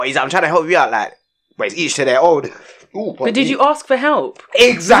But he's like, I'm trying to help you out, like, but it's each to their own. Ooh, but did you ask for help?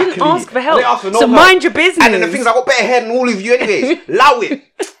 Exactly. You didn't ask for help. I didn't ask for no so help. mind your business. And then the things, I got better hair than all of you anyways. Allow it.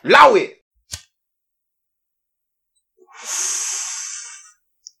 Allow it.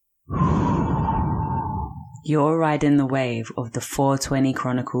 You're riding the wave of the 420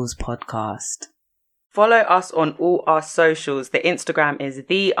 Chronicles podcast. Follow us on all our socials. The Instagram is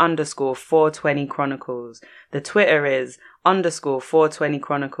 _420 Chronicles. The Twitter is _420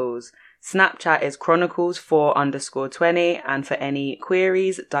 Chronicles. Snapchat is Chronicles4_20. And for any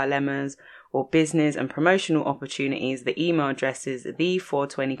queries, dilemmas, or business and promotional opportunities, the email address is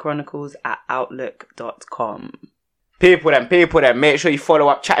the420chronicles@outlook.com. People them. Make sure you follow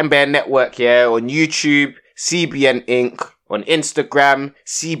up Chat and Bear Network, yeah, on YouTube, CBN Inc. On Instagram,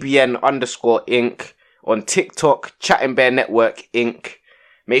 CBN_Inc. On TikTok, Chat and Bear Network Inc.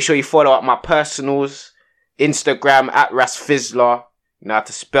 Make sure you follow up my personals. Instagram, @RasFizzler. You know how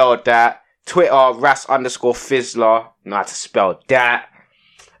to spell that. Twitter, Ras_Fizzler. You know how to spell that.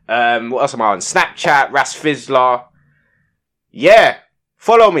 What else am I on? Snapchat, RasFizzler. Yeah.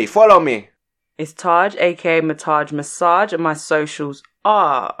 Follow me. It's Taj, aka Mataj Massage, and my socials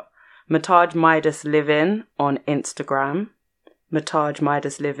are Mataj Midas Living on Instagram, Mataj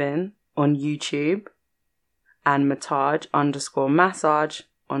Midas Living on YouTube, and Mataj_Massage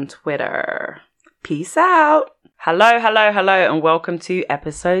on Twitter. Peace out. Hello, and welcome to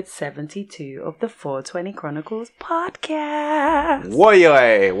episode 72 of the 420 Chronicles podcast.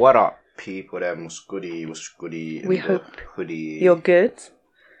 Woy, what up, people? Them, what's goody? We hope you're good.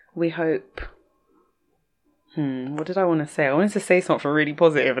 We hope. What did I want to say? I wanted to say something really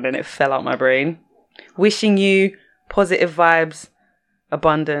positive and then it fell out my brain. Wishing you positive vibes,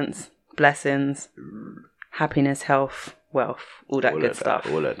 abundance, blessings, happiness, health, wealth, all that good stuff.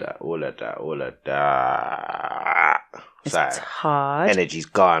 All of that. It's Taj. Energy's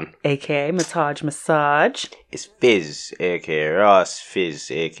gone. A.K.A. Mataj Massage. It's Fizz, a.k.a. Ross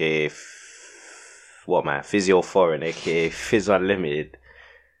Fizz, a.k.a. What, man? Physio Foreign, a.k.a. Fizz Unlimited.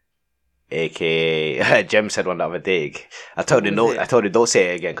 A.k.a. Jem said one the other day. I told him don't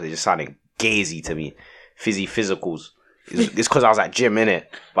say it again because it just sounded gazy to me. Fizzy physicals. It's because I was at gym, innit?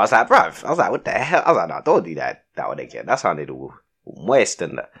 But I was like, bruv, what the hell? I was like, no, don't do that one again. That sounded all moist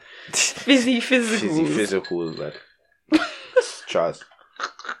and that. Fizzy physicals. Fizzy physicals, man. Trust.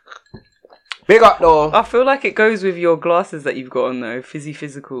 Big up, though. I feel like it goes with your glasses that you've got on, though. Fizzy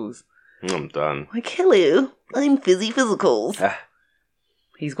physicals. I'm done. Like, hello, I'm Fizzy physicals.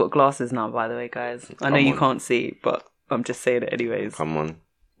 He's got glasses now, by the way, guys. I know you can't see, but I'm just saying it anyways. Come on.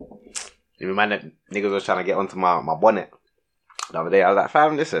 You remember that niggas was trying to get onto my bonnet the other day. I was like,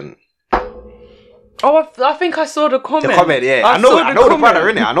 fam, listen. Oh, I think I saw the comment. The comment, yeah. I know the brother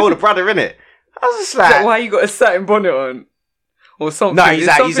in it. I was just like... Is that why you got a satin bonnet on? Or something? No, he's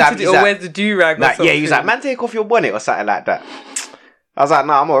like... Or where's the do-rag or something? Yeah, he was like, man, take off your bonnet or something like that. I was like,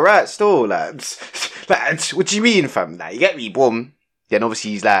 nah, I'm alright still. Like, what do you mean, fam? Like, you get me, boom. Then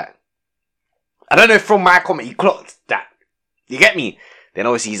obviously he's like, I don't know if from my comment he clocked that. You get me? Then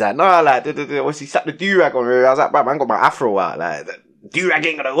obviously he's like, no, like, obviously slap the do-rag on me. I was like, bro, man, got my afro out. Like, the do-rag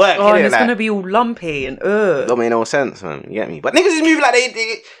ain't gonna work. Oh, and it's gonna be all lumpy and Don't make no sense, man. You get me? But niggas is moving like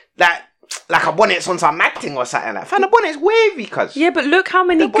they like a bonnet's on some mad thing or something. Like, fam, the bonnet's wavy, cuz. Yeah, but look how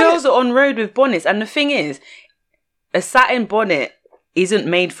many girls are on road with bonnets. And the thing is, a satin bonnet isn't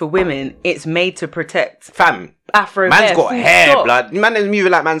made for women. It's made to protect fam. Afro man's hair. Got hair, stop. Blood. Man is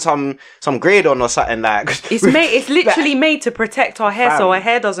moving like man some grade on or something like. It's literally made to protect our hair, so our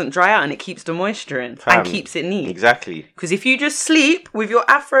hair doesn't dry out and it keeps the moisture in and keeps it neat. Exactly. Because if you just sleep with your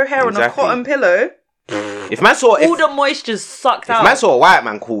Afro hair on a cotton pillow, if man saw all the moisture's sucked out. If man saw a white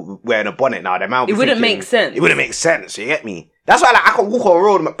man wearing a bonnet now, it wouldn't make sense. It wouldn't make sense. You get me? That's why like I can walk on the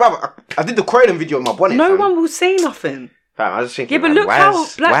road. Brother, I did the Croydon video with my bonnet. No one will say nothing. Fam, I was just thinking, yeah, but look how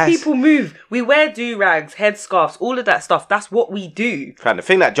black people move. We wear do-rags, headscarves, all of that stuff. That's what we do. Fam, the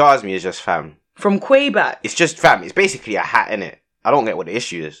thing that jars me is just, fam. From Quayback. It's just, fam, it's basically a hat, innit? I don't get what the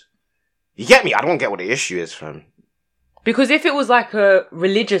issue is. You get me? I don't get what the issue is, fam. Because if it was like a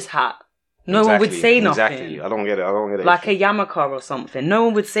religious hat, no one would say nothing. Exactly. I don't get it. Like a yarmulke or something. No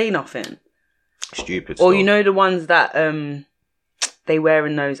one would say nothing. Stupid Or stuff. you know the ones that they wear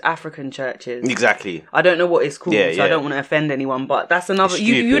in those African churches. Exactly. I don't know what it's called, so I don't want to offend anyone, but that's another...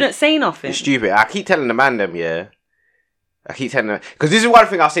 You wouldn't say nothing. It's stupid. I keep telling the man them, yeah. I keep telling them... Because this is one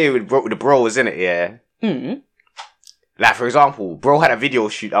thing I say with the bros, innit, yeah? Mm. Like, for example, bro had a video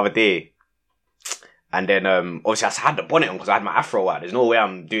shoot the other day. And then, obviously, I had the bonnet on because I had my afro out. There's no way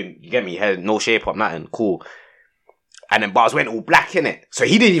I'm doing... You get me? Hair, no shape up, nothing. Cool. And then, but I was wearing all black, innit? So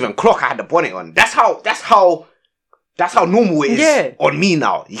he didn't even clock I had the bonnet on. That's how That's how normal it is Yeah. on me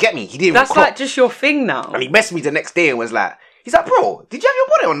now. You get me? He didn't That's even clock. like just your thing now. And he messaged me the next day and was like, he's like, bro, did you have your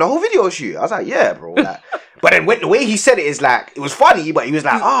bonnet on the whole video shoot? I was like, yeah, bro. Like, but then the way he said it is like, it was funny, but he was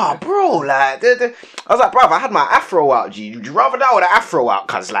like, bro, like, I was like, bro, I had my afro out, G. Would you rather that or the afro out?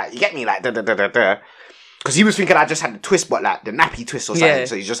 Cause like, you get me? Like, Cause he was thinking I just had the twist, but like the nappy twist or something. Yeah.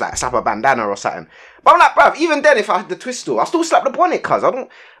 So he's just like slap a bandana or something. But I'm like, bruv, even then, if I had the twist still, I'll still slap the bonnet, cuz I don't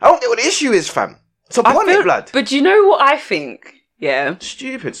get what the issue is, fam. It's a bonnet, blood. But you know what I think? Yeah.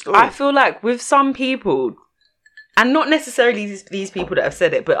 Stupid story. I feel like with some people, and not necessarily these people that have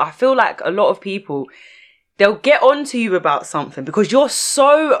said it, but I feel like a lot of people, they'll get on to you about something because you're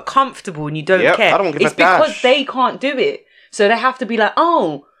so comfortable and you don't care. I don't give it's a dash. because they can't do it. So they have to be like,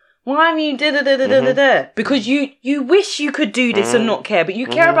 oh, why are you da-da-da-da-da-da? Because you wish you could do this and not care, but you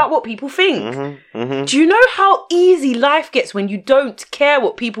care about what people think. Do you know how easy life gets when you don't care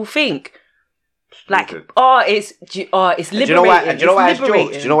what people think? Like, it's liberating. Do you know why? Do you know why it's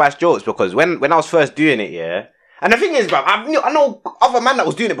jokes? Do you know why it's jokes? Because when I was first doing it, yeah. And the thing is, bro, I know other man that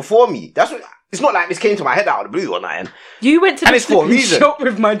was doing it before me. That's what. It's not like this came to my head out of the blue or nothing. You went to the shop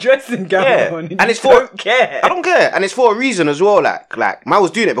with my dressing gown on. And it's for don't care. I don't care, and it's for a reason as well. Like, man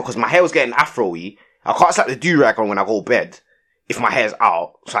was doing it because my hair was getting afro-y. I can't slap the do-rag on when I go to bed if my hair's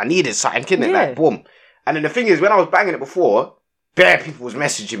out. So I needed something, innit? Like, boom. And then the thing is, when I was banging it before, bare people was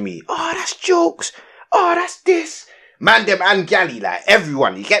messaging me. Oh, that's jokes. Oh, that's this. Man, them and galley, like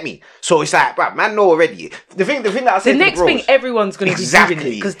everyone, you get me? So it's like, bruv, man, know already. The thing that I said, the next thing everyone's gonna be doing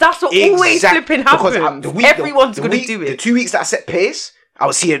it because that's what always flipping happens. Everyone's gonna do it. The 2 weeks that I set pace, I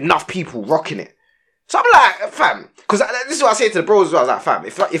was seeing enough people rocking it. So I'm like, fam, because this is what I say to the bros as well. I was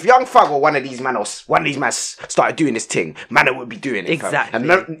like, fam, if Young Thug or one of these man started doing this thing, man, would be doing it. Exactly. Fam.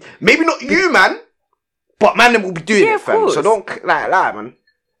 And maybe not you, man, but man, will be doing it, fam. Course. So don't lie, man.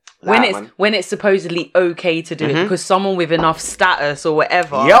 When it's supposedly okay to do it because someone with enough status or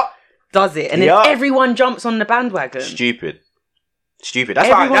whatever does it, and then everyone jumps on the bandwagon. Stupid. That's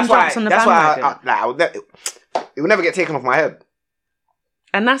why it will never get taken off my head.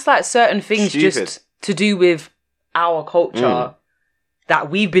 And that's like certain things just to do with our culture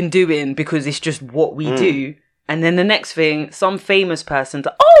that we've been doing because it's just what we do. And then the next thing, some famous person,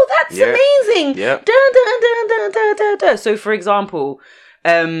 that's amazing. Yeah. So for example,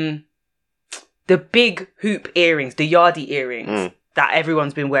 the big hoop earrings, the yardie earrings that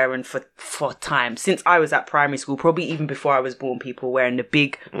everyone's been wearing for time since I was at primary school, probably even before I was born, people wearing the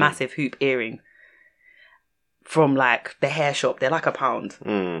big massive hoop earring from like the hair shop. They're like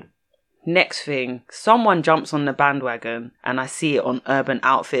 £1. Next thing, someone jumps on the bandwagon and I see it on Urban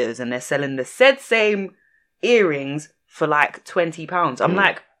Outfitters and they're selling the said same earrings for like £20. I'm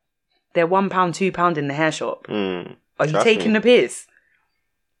like, they're £1, £2 in the hair shop. Are you taking the piss?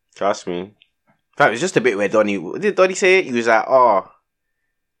 Trust me. In fact, it was just a bit where Donnie... Did Donnie say it? He was like,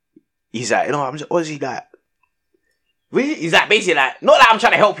 He's like, I'm just... What is he like? Really? He's like, basically like... Not like I'm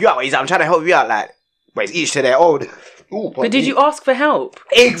trying to help you out. He's like, I'm trying to help you out, like... But it's each to their own. But did you ask for help?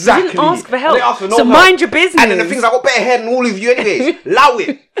 Exactly. You didn't ask for help. Ask for no so help. Mind your business. And then the things, I got better hair than all of you anyways. Allow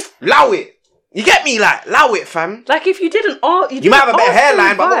it. You get me? Like, allow it, fam. Like, if you didn't ask... You might have a better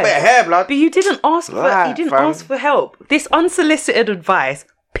hairline, but I got better hair, blood. But you didn't ask ask for help. This unsolicited advice...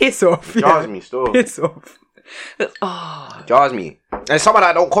 Piss off. Jars me, still. Piss off. Jars me. And someone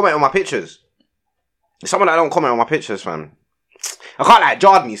that don't comment on my pictures. Fam. I can't like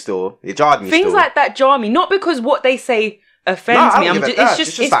jarred me still. It jarred me Things still. like that jar me. Not because what they say offends me. It's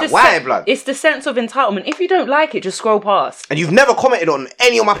just like, why, blood? It's the sense of entitlement. If you don't like it, just scroll past. And you've never commented on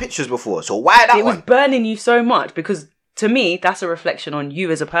any of my pictures before, so why that one? It was burning you so much because to me, that's a reflection on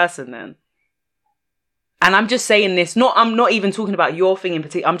you as a person then. And I'm just saying this, I'm not even talking about your thing in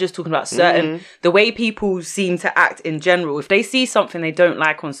particular. I'm just talking about certain, the way people seem to act in general. If they see something they don't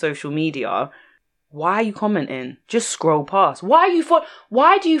like on social media, why are you commenting? Just scroll past. Why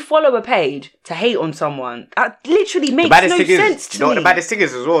do you follow a page to hate on someone? That literally makes no sense to me. You know what the baddest thing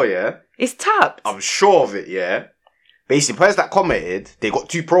is as well, yeah? It's tapped. I'm sure of it, yeah? Basically, the person that commented, they got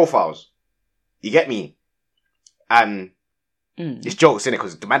 2 profiles. You get me? And it's jokes, innit?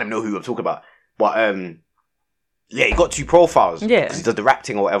 Because the man don't know who I'm talking about. But, yeah, he got 2 profiles. Yeah. Because he does the rap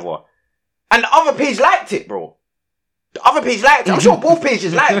thing or whatever. And the other page liked it, bro. I'm sure both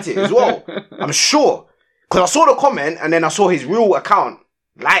pages liked it as well. I'm sure. Because I saw the comment and then I saw his real account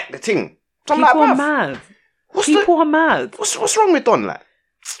like the thing. So People are mad. People are mad. What's wrong with Don? Like,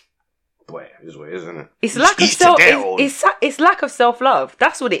 boy, it is what it is, isn't it? It's lack of self-love.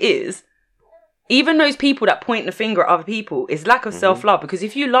 That's what it is. Even those people that point the finger at other people, it's lack of self-love. Because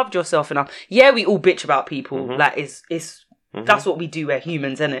if you loved yourself enough, we all bitch about people. Like, it's that's what we do. We're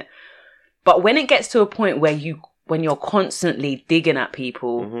humans, innit? But when it gets to a point where when you're constantly digging at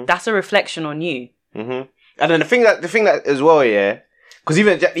people, that's a reflection on you. And then the thing that as well, yeah, because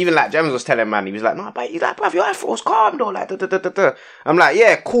even like James was telling man, he was like, no, but he's like, bruv, your effort's calm though, like da. I'm like,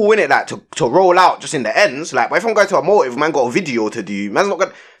 yeah, cool, innit, like to roll out just in the ends, like, but if I'm going to a motive, man got a video to do, man's not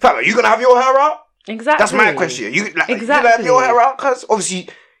gonna, fam, are you gonna have your hair out? Exactly. That's my question. You exactly. You gonna have your hair out? Because obviously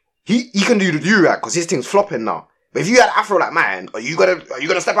he can do the do-rag because his thing's flopping now. But if you had afro like mine, are you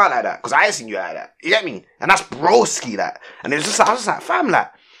gonna step out like that? Because I ain't seen you like that. You get me? And that's broski, like. And it was just like, I was just like, fam,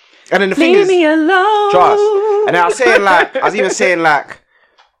 like. And then the thing Leave is, me alone. trust. And then I was even saying like,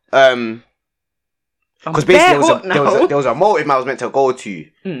 because basically there was a motive I was meant to go to,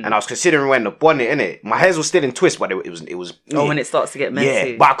 and I was considering wearing the bonnet, innit. My hairs was still in twist, but it was. Oh, when it starts to get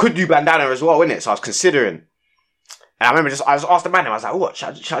messy. Yeah, but I could do bandana as well, innit. So I was considering. And I remember I was asked the man, I was like, what,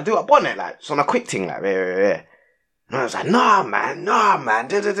 should I do a bonnet? Like, it's on a quick thing, like, yeah. And I was like, nah, man. I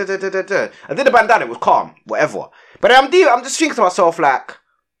did the bandana, it was calm, whatever. But I'm just thinking to myself, like,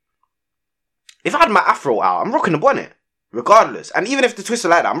 if I had my afro out, I'm rocking the bonnet, regardless. And even if the twist are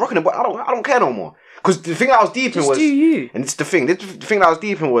like that, I'm rocking the bonnet. I don't care no more. Because the thing that I was deep in was, do you. And it's the thing that I was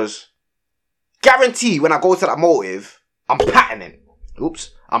deep in was, guarantee when I go to that motive, I'm patterning.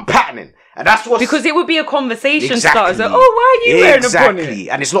 I'm patterning. And that's what... Because it would be a conversation starter. So, why are you wearing a bonnet? Exactly.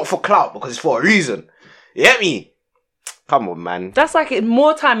 And it's not for clout, because it's for a reason. You get me? Come on, man. That's like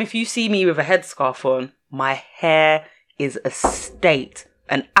more time if you see me with a headscarf on. My hair is a state.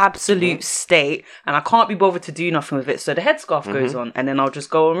 An absolute state. And I can't be bothered to do nothing with it. So the headscarf goes on. And then I'll just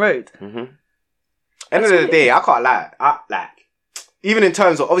go on road. End of the day, I can't lie. Even in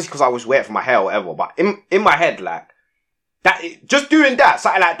terms of... Obviously, because I was waiting for my hair or whatever. But in my head, like... just doing that,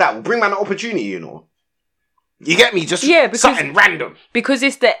 something like that, will bring man an opportunity, you know. You get me? Just something random. Because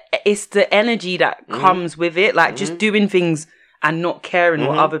it's the energy that comes with it. Like, just doing things and not caring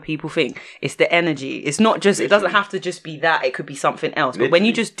what other people think. It's the energy. It's not just... Literally. It doesn't have to just be that. It could be something else. But when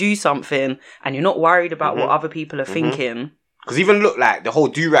you just do something and you're not worried about what other people are thinking... Because even look, like, the whole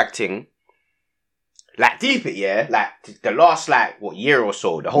do-rag thing... Like, deep it, yeah? Like, the last, year or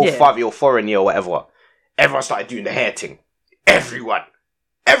so, the whole 5-year, foreign year or whatever, everyone started doing the hair thing. Everyone's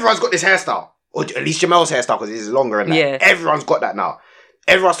got this hairstyle. Or at least Jamel's hairstyle, because it is longer and that. Yeah. Everyone's got that now.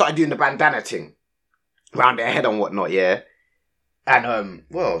 Everyone started doing the bandana thing. Around their head and whatnot, yeah? And,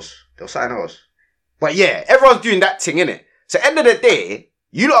 what else? There was something else. But yeah, everyone's doing that thing, innit? So end of the day,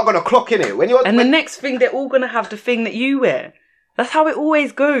 you lot are going to clock, innit? The next thing, they're all going to have the thing that you wear. That's how it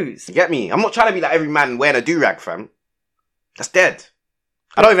always goes. You get me? I'm not trying to be like every man wearing a do-rag, fam. That's dead.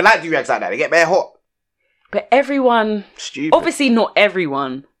 I don't even like do-rags like that. They get bare hot. But everyone... Stupid. Obviously not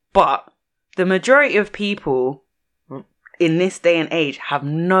everyone, but the majority of people in this day and age have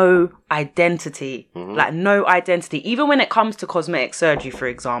no identity. Like, no identity. Even when it comes to cosmetic surgery, for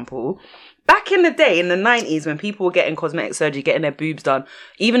example. Back in the day, in the 90s, when people were getting cosmetic surgery, getting their boobs done,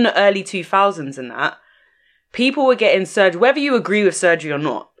 even the early 2000s and that, people were getting surgery. Whether you agree with surgery or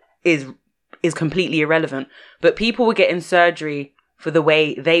not is completely irrelevant. But people were getting surgery for the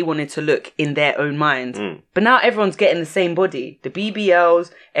way they wanted to look in their own mind. But now everyone's getting the same body. The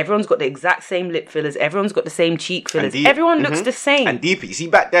BBLs, everyone's got the exact same lip fillers, everyone's got the same cheek fillers. Everyone looks the same. And deeper, you see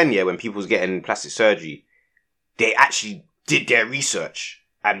back then, yeah, when people was getting plastic surgery, they actually did their research.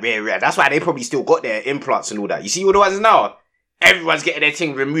 And that's why they probably still got their implants and all that. You see all the ones now? Everyone's getting their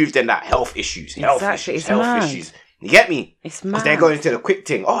thing removed and that. Health issues. Health issues. You get me? It's mad. Because they're going to the quick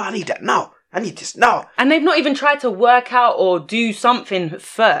thing. Oh, I need that now. I need this now. And they've not even tried to work out or do something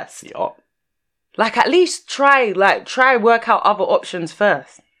first. Yeah. Like, at least try work out other options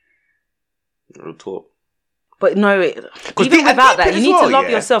first. Real talk. But no, even without that, you need to love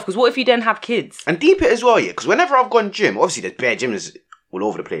yourself. Because what if you then have kids? And deep it as well, yeah. Because whenever I've gone gym, obviously there's bare gyms all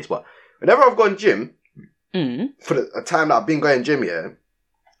over the place, but whenever I've gone gym, for a time that I've been going gym, yeah,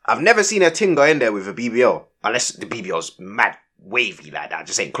 I've never seen a ting go in there with a BBL. Unless the BBL's mad wavy like that,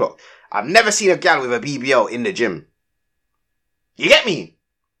 just ain't clocked. I've never seen a gal with a BBL in the gym. You get me?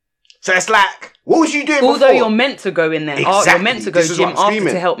 So it's like, what was you doing Although before? you're meant to go in there. Exactly. You're meant to go gym after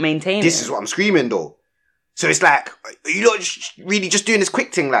to help maintain This is what I'm screaming though. So it's like, you're not really just doing this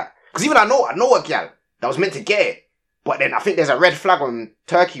quick thing like. Because even I know a gal that was meant to get it. But then I think there's a red flag on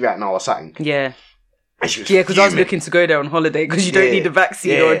Turkey right now or something. Yeah. And she was because I was looking to go there on holiday because you don't need a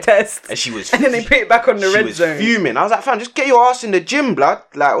vaccine or a test. And she was... And then they put it back on the red zone. She was fuming. I was like, fam, just get your ass in the gym, blood.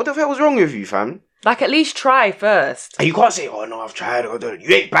 Like, what the hell was wrong with you, fam? Like, at least try first. And you can't say, oh, no, I've tried.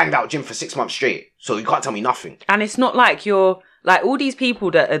 You ain't banged out gym for 6 months straight. So you can't tell me nothing. And it's not like you're... Like, all these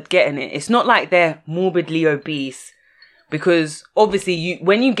people that are getting it, it's not like they're morbidly obese. Because, obviously,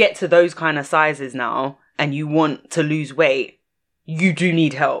 when you get to those kind of sizes now and you want to lose weight, you do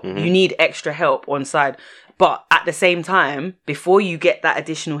need help. You need extra help on side. But at the same time, before you get that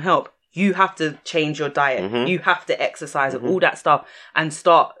additional help, you have to change your diet. You have to exercise and all that stuff and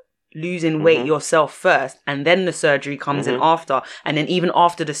start losing weight yourself first. And then the surgery comes in after. And then even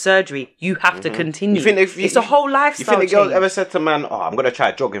after the surgery, you have to continue. You think it's a whole lifestyle You think the girl change. ever said to man, oh, I'm going to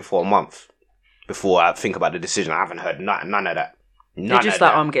try jogging for a month before I think about the decision? I haven't heard none of that. They're just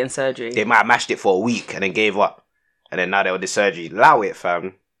like, oh, I'm getting surgery. They might have mashed it for a week and then gave up. And then now they're with the surgery. Allow it,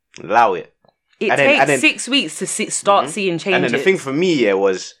 fam. Allow it. It takes 6 weeks to start seeing changes. And then the thing for me,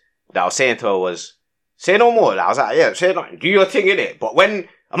 was that I was saying to her was, say no more. Like, I was like, yeah, say nothing. Do your thing, innit? But when,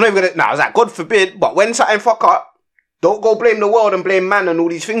 I'm not even gonna, I was like, God forbid, but when something fuck up, don't go blame the world and blame man and all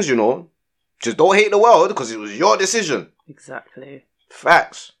these things, you know? Just don't hate the world because it was your decision. Exactly.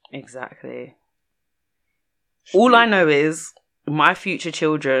 Facts. Exactly. All I know is my future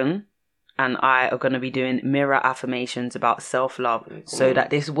children and I are going to be doing mirror affirmations about self-love so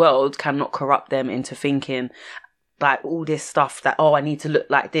that this world cannot corrupt them into thinking like all this stuff that, oh, I need to look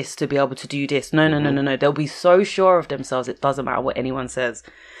like this to be able to do this. No. They'll be so sure of themselves. It doesn't matter what anyone says.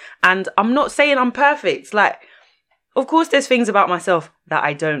 And I'm not saying I'm perfect. Like, of course, there's things about myself that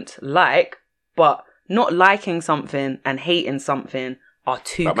I don't like, but not liking something and hating something are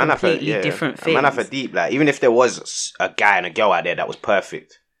two completely different things. Man, for deep, like, even if there was a guy and a girl out there that was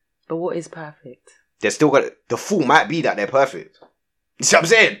perfect. But what is perfect? They're still got, the fool might be that they're perfect. You see what I'm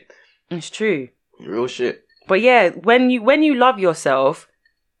saying? It's true. Real shit. But yeah, when you love yourself,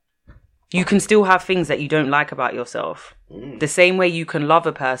 you can still have things that you don't like about yourself. The same way you can love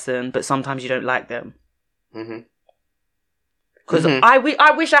a person, but sometimes you don't like them. Because I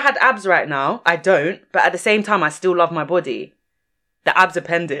wish I had abs right now. I don't. But at the same time, I still love my body. The abs are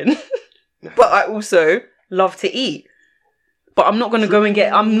pending. But I also love to eat. But I'm not gonna go and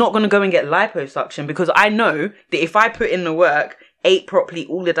get liposuction because I know that if I put in the work, ate properly,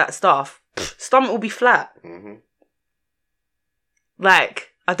 all of that stuff, stomach will be flat.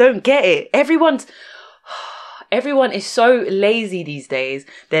 Like, I don't get it. Everyone is so lazy these days.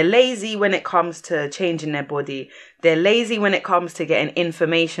 They're lazy when it comes to changing their body. They're lazy when it comes to getting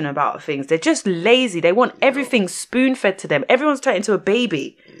information about things. They're just lazy. They want everything spoon-fed to them. Everyone's turned into a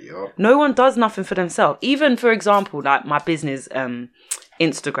baby. No one does nothing for themselves. Even, for example, like my business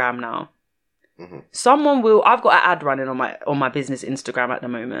Instagram now. I've got an ad running on my business Instagram at the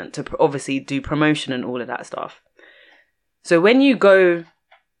moment to obviously do promotion and all of that stuff. So when you go,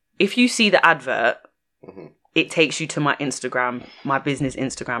 if you see the advert, it takes you to my Instagram, my business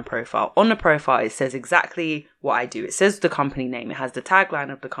Instagram profile. On the profile, it says exactly what I do. It says the company name. It has the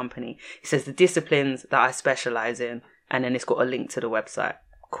tagline of the company. It says the disciplines that I specialize in. And then it's got a link to the website.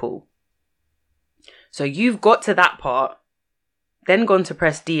 Cool. So you've got to that part, then gone to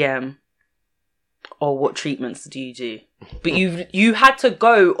press DM. Or what treatments do you do? But you had to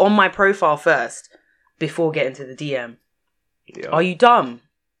go on my profile first before getting to the DM. Yeah. Are you dumb?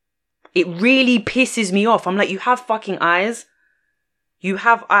 It really pisses me off. I'm like, you have fucking eyes. You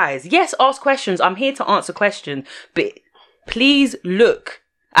have eyes. Yes, ask questions. I'm here to answer questions. But please look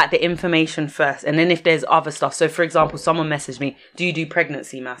at the information first. And then if there's other stuff. So, for example, someone messaged me, do you do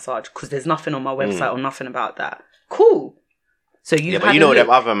pregnancy massage? Because there's nothing on my website or nothing about that. Cool. So but you know them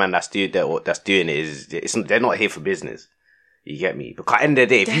other man that's doing it is they're not here for business. You get me? Because at the end of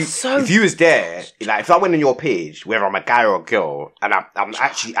the day, if you was there, like if I went on your page, whether I'm a guy or a girl, and I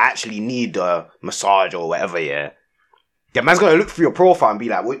actually need a massage or whatever, yeah, the man's gonna look through your profile and be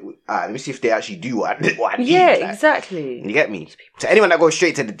like, let me see if they actually do what I need. Yeah, like, exactly. You get me? So anyone that goes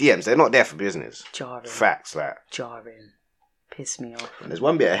straight to the DMs, they're not there for business. Jarring. Facts, like jarring. Piss me off. And there's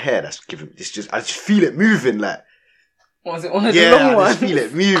one bit of hair that's giving. I just feel it moving, like. Was it one of the long ones? I just feel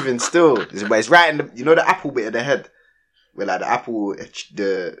it moving still. But it's right in the apple bit of the head. Where like the apple,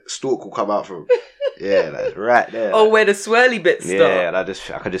 the stalk will come out from. Yeah, that's right there. Oh, where the swirly bits start. Yeah,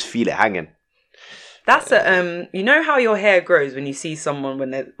 I can just feel it hanging. That's you know how your hair grows when you see someone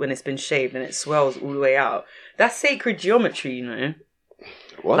when it's been shaved and it swells all the way out? That's sacred geometry, you know?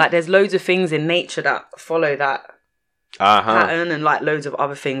 What? Like there's loads of things in nature that follow that pattern and like loads of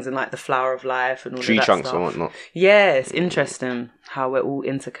other things and like the flower of life and all tree of that trunks stuff. and whatnot. Yeah, it's interesting how we're all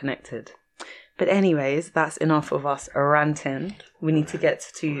interconnected. But anyways, that's enough of us ranting. We need to get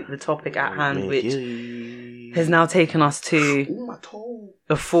to the topic at hand, which has now taken us to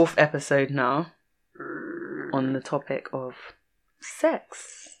the 4th episode now on the topic of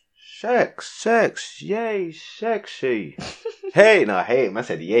sex. Sex, yay, sexy. Hey, man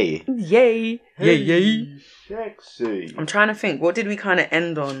said yay. Yay, yay. Sexy. I'm trying to think, what did we kind of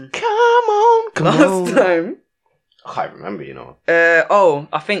end on? Come on. Last time. I can't remember, you know.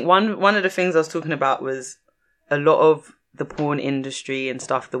 I think one of the things I was talking about was a lot of the porn industry and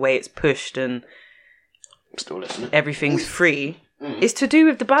stuff, the way it's pushed and Still listening. everything's free, it's to do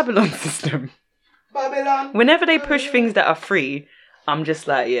with the Babylon system. Babylon. Whenever they push things that are free, I'm just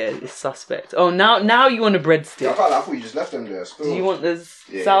like, yeah, it's suspect. Oh, now you want a breadstick. I thought you just left them there. Still. Do you want the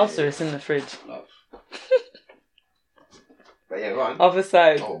salsa? It's in the fridge. Love. But yeah, go on. Other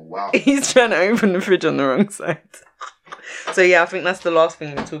side. Oh, wow. He's trying to open the fridge on the wrong side. So yeah, I think that's the last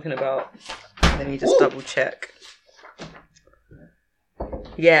thing we're talking about. Let me just double check.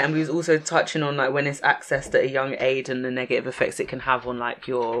 Yeah, and we was also touching on like when it's accessed at a young age and the negative effects it can have on like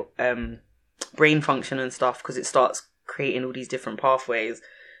your brain function and stuff, because it starts creating all these different pathways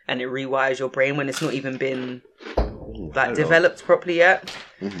and it rewires your brain when it's not even been like developed properly yet.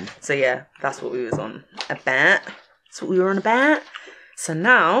 Mm-hmm. So yeah, that's what we was on about. That's what we were on about. So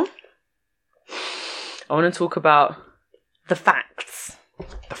now I want to talk about the facts.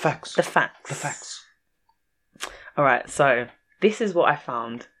 The facts. The facts. The facts. All right, so this is what I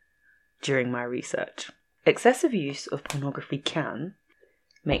found during my research. Excessive use of pornography can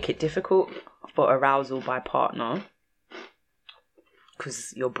make it difficult for arousal by partner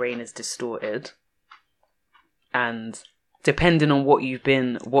because your brain is distorted. And depending on what you've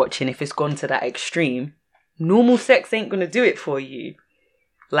been watching, if it's gone to that extreme, normal sex ain't going to do it for you.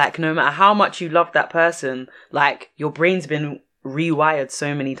 Like, no matter how much you love that person, like, your brain's been rewired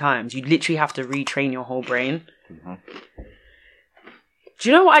so many times. You literally have to retrain your whole brain. Mm-hmm. Do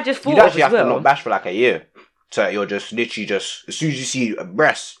you know what I just thought of as well? You actually have to not bash for like a year. So you're just literally just, as soon as you see a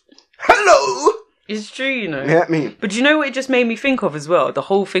breast, hello! It's true, you know. Yeah, I mean. But do you know what it just made me think of as well? The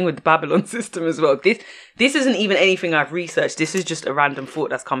whole thing with the Babylon system as well. This isn't even anything I've researched. This is just a random thought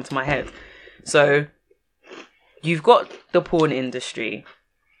that's come to my head. So, you've got the porn industry.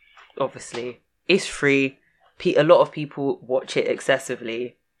 Obviously, it's free. A lot of people watch it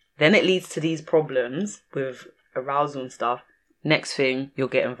excessively. Then it leads to these problems with arousal and stuff. Next thing, you're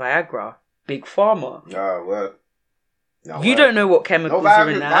getting Viagra. Big pharma. Oh, well. No, you don't know what chemicals are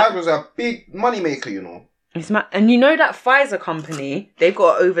in that. Viagra's a big money maker, you know. And you know that Pfizer company, they've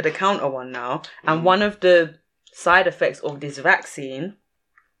got an over-the-counter one now. And one of the side effects of this vaccine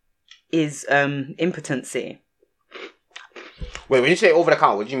is impotency. Wait, when you say over the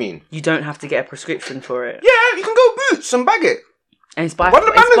counter, what do you mean? You don't have to get a prescription for it. Yeah, you can go Boots and bag it. And it's by,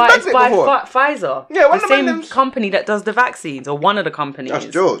 Pfizer. Yeah, one the of the same company that does the vaccines, or one of the companies. That's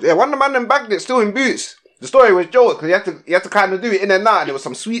Joe. Yeah, one of the man them bagged it still in Boots. The story was Joe, because he had to kind of do it in and out, and there was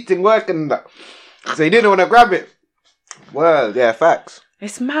some sweet thing working and that. So he didn't want to grab it. Well, yeah, facts.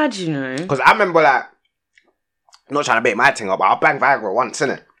 It's mad, you know. Because I remember, like, I'm not trying to bait my thing up, but I banged Viagra once,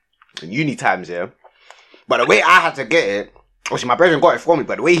 innit? In uni times, yeah. But the way I had to get it, obviously my brother got it for me,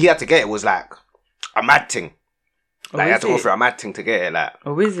 but the way he had to get it was like a mad thing. Like, he had to go through a mad thing to get it, like.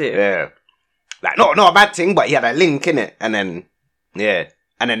 Oh, is it? Yeah. Like, not a bad thing, but he had a link in it, and then, yeah.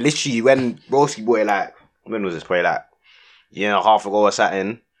 And then literally, when Broski boy, like, when was this? Probably like a year and a half ago or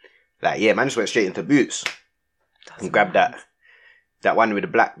something. Like, yeah, man just went straight into Boots and grabbed that one with the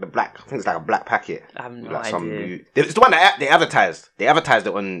black, I think it's like a black packet. I have no like idea. It's the one that they advertised. They advertised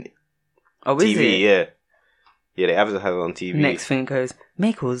it on TV, is it? yeah. Yeah, they advertised it on TV. Next thing goes,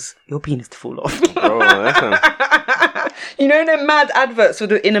 may cause your penis to fall off. Bro, that's you know them mad adverts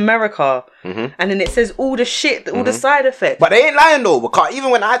for in America? Mm-hmm. And then it says all the shit, all the side effects. But they ain't lying though, because even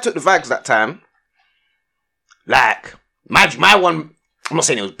when I took the vags that time, like, my one, I'm not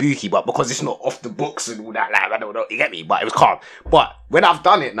saying it was booky, but because it's not off the books and all that, like, I don't know, you get me? But it was calm. But when I've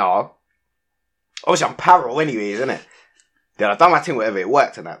done it now, obviously I'm paro anyways, innit? Then I've done my thing, whatever, it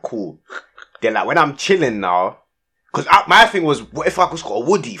worked and that, cool. Then like, when I'm chilling now, because my thing was, what if I just got a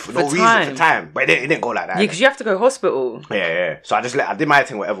woody for no reason for time? But it didn't go like that. Yeah, because you have to go hospital. Yeah. So I did my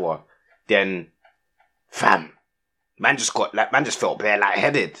thing, whatever. Then, fam, man just felt bare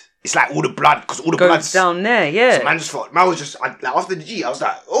lightheaded. It's like all the blood, because all the blood goes down there, yeah. So man was just, like, after the G, I was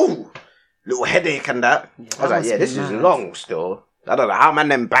like, oh, little headache and that. Yeah, I was like, yeah, this is long still. I don't know how man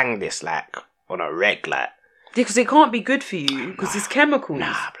then bang this, like, on a reg, like. Yeah, because it can't be good for you, because it's chemicals. Nah,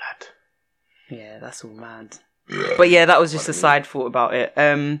 blood. Yeah, that's all mad. Yeah. But yeah, that was just a side thought about it.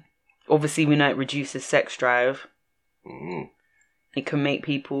 Obviously, we know it reduces sex drive. Mm. It can make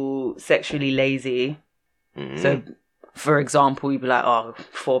people sexually lazy. Mm. So, for example, you'd be like, oh,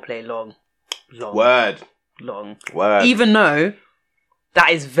 foreplay long. Long. Word. Even though that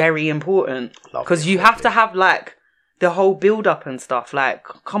is very important. Because you have to have, like, the whole build-up and stuff. Like,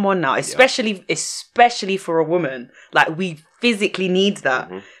 come on now. Especially for a woman. Like, we physically need that.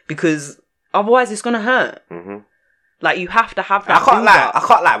 Mm-hmm. Because otherwise it's going to hurt. Mm-hmm. Like, you have to have that I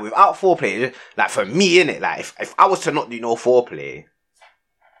can't lie. Without foreplay, like, for me, innit, like, if I was to not do no foreplay,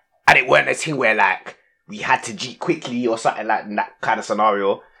 and it weren't a thing where, like, we had to G quickly or something like that kind of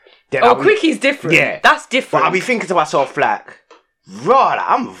scenario, then Oh, Quickie's different. Yeah. That's different. But I'll be thinking to myself, like, raw, like,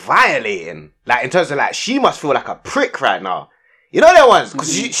 I'm violating. Like, in terms of, like, she must feel like a prick right now. You know that ones?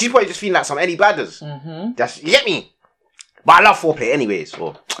 Because she's probably just feeling like some Eddie Bladders. You get me? But I love foreplay anyway,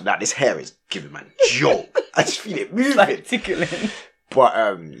 so, like, this hair is giving, man, joke. I just feel it moving. like tickling.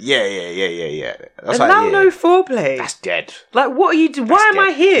 But, yeah. That's Allow no foreplay. That's dead. Like, what are you doing? Why am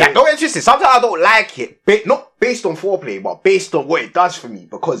I here? Like, don't get twisted. Sometimes I don't like it, not based on foreplay, but based on what it does for me.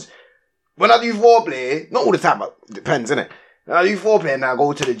 Because when I do foreplay, not all the time, but it depends, innit? When I do foreplay and I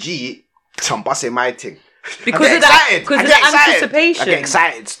go to the G, I'm busting my thing. Because of that, because of the anticipation. I get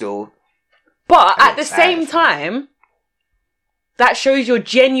excited still. But at the same time, that shows you're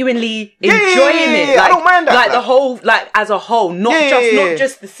genuinely enjoying it. Like, I don't mind that. Like the whole, like as a whole, not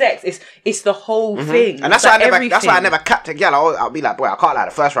just the sex. It's the whole thing. And that's why I never capped a girl. I'll be like, boy, I can't lie.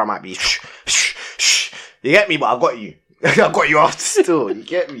 The first round might be you get me, but I got you. I got you after still. You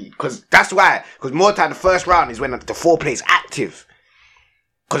get me? Because that's why. Because more time the first round is when the foreplay is active.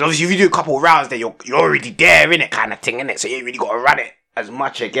 Because obviously if you do a couple of rounds, then you're already there, innit, kind of thing, innit. So you ain't really got to run it as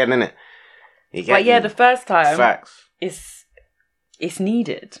much again, innit. But yeah, the first time, facts. It's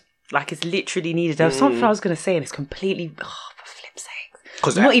needed. Like, it's literally needed. There was something I was going to say and it's completely... for flip's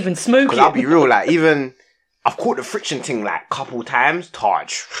sake. I'm not even smoking. Because I'll be real, like, even... I've caught the friction thing, like, couple times.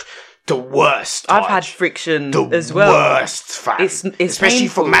 Taj. The worst, Taj. I've had friction as well. The worst, fam. It's especially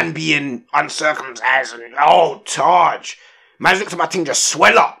painful. for man being uncircumcised and... Oh, Taj. Man looked at my thing just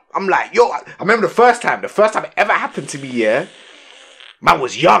swell up. I'm like, yo... I remember the first time it ever happened to me, yeah? Man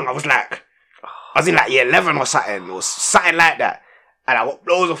was young. I was like... I was in, like, year 11 or something. Or something like that. And I got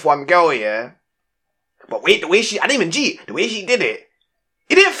blows off one girl, yeah. But wait, the way she did it,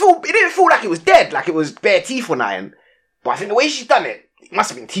 it didn't feel like it was dead, like it was bare teeth or nothing. But I think the way she done it, it must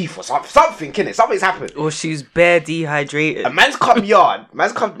have been teeth or something, innit? Something's happened. Or she's bare dehydrated. A man's come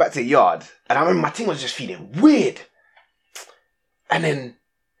back to the yard, and I remember my thing was just feeling weird. And then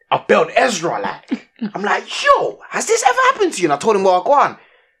I bailed Ezra, like, I'm like, yo, has this ever happened to you? And I told him what I got on.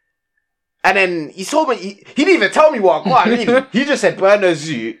 And then he told me, he didn't even tell me what I got, really. He just said, Burner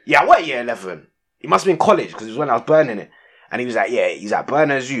Zoo. Yeah, what year 11? It must have been college, because it was when I was burning it. And he was like, yeah, he's at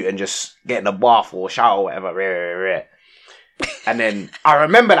Burner Zoo and just getting a bath or shower or whatever. And then I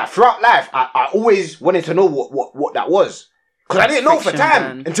remember that throughout life, I always wanted to know what that was. Because I didn't know for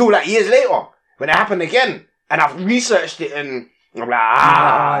time until like years later, when it happened again. And I've researched it and I'm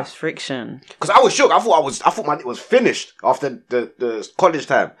like, it's friction. Because I was shook. I thought it was finished after the college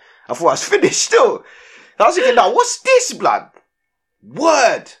time. I thought I was finished still. I was thinking, now, what's this, blood?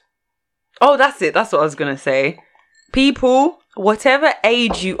 Word. Oh, that's it. That's what I was going to say. People, whatever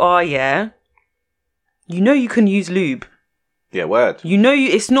age you are, yeah, you know you can use lube. Yeah, word. You know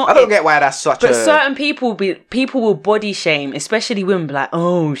it's not... I don't get why that's such But certain people will body shame, especially women, be like,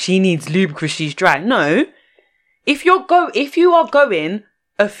 oh, she needs lube because she's dry. No. If you are going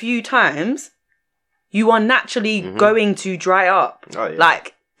a few times, you are naturally going to dry up. Oh, yeah.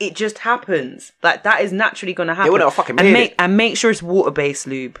 Like... It just happens. Like, that is naturally going to happen. They wouldn't have fucking made it. And make sure it's water-based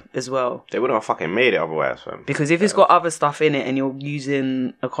lube as well. They wouldn't have fucking made it otherwise, fam. Because if it's got other stuff in it and you're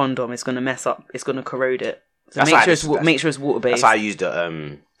using a condom, it's going to mess up. It's going to corrode it. So make sure it's water-based. That's how I use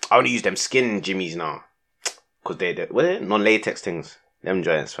I only use them skin jimmies now. Because they're non-latex things. Them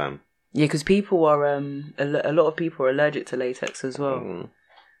joints, fam. Yeah, because people are... a lot of people are allergic to latex as well.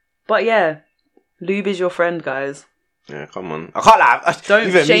 But yeah, lube is your friend, guys. Yeah, come on. I can't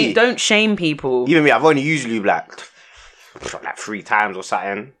lie. Don't shame people. Even me, I've only used lube like 3 times or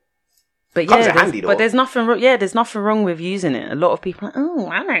something. But yeah, there's nothing wrong. Yeah, there's nothing wrong with using it. A lot of people are like, oh,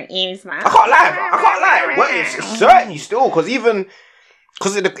 I don't use that. I can't lie. Well, it's certainly still because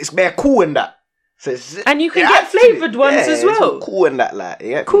it's bare cool in that. So and you can get flavoured ones as well. It's cool in that, like,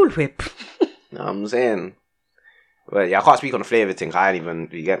 yeah. Cool Whip. Know what I'm saying? Well, yeah, I can't speak on the flavour thing. I ain't even.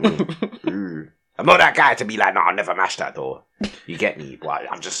 You get me? I'm not that guy to be like, no, I'll never mash that door. You get me? Well,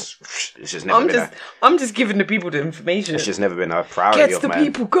 it's just never been I'm just giving the people the information. It's just never been a priority of mine. Gets the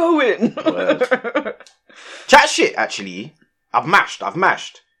people going. Chat shit, actually. I've mashed.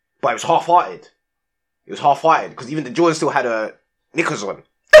 But it was half-hearted. Because even the Jordan still had knickers on.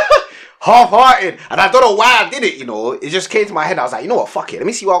 Half-hearted. And I don't know why I did it, you know. It just came to my head. I was like, you know what? Fuck it. Let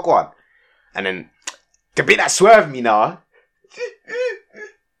me see what I got on. And then the bit that swerved me now...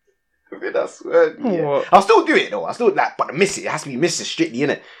 Yeah. I'll still do it though. I'll still but the miss it has to be missed strictly,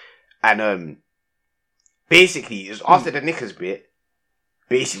 innit? And basically, it was after the knickers bit.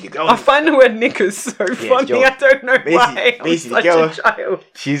 Basically, I find the word knickers so funny. I don't know why. Basically, girl, a child.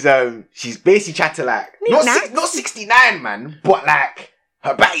 She's basically tried to like not 69, man, but like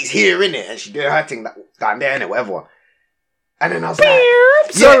her body's here, innit, and she did her thing down there, innit, whatever. And then I was like,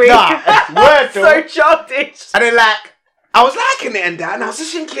 Sorry. Yeah, nah, word So though. childish. And then like, I was liking it and that, and I was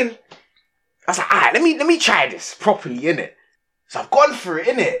just thinking, I was like, alright, let me try this properly, innit? So I've gone for it,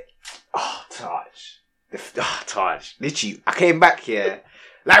 innit? Oh, Taj. Literally, I came back here.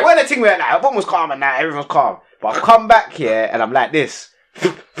 Like, when the thing went, like, everyone was calm and now everyone's calm. But I've come back here and I'm like this.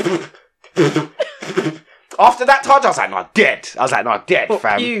 After that, Taj, I was like, no, dead. What,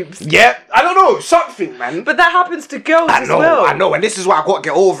 fam. pubes? Yeah, I don't know, something, man. But that happens to girls I as know, well. I know, and this is why I got to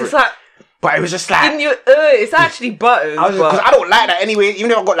get over It's it. like, But it was just like, in your, it's actually butters. because I don't like that anyway.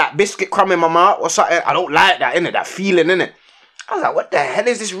 Even if I got like biscuit crumb in my mouth or something, I don't like that, innit? That feeling, innit? I was like, what the hell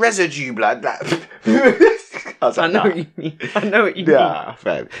is this residue, blood? Like, I was like, I know nah. what you mean. I know what you mean. Yeah,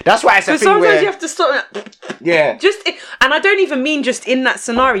 fam. That's why it's a But thing sometimes where, you have to stop. yeah, And I don't even mean just in that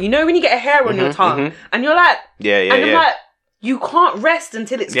scenario. You know when you get a hair on your tongue and you're like, and I'm like, you can't rest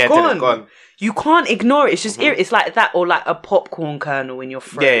until it's Yeah, gone. till it's gone. You can't ignore it. It's just it's like that, or like a popcorn kernel in your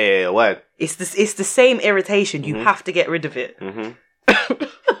throat. Yeah, word. It's the same irritation. You have to get rid of it.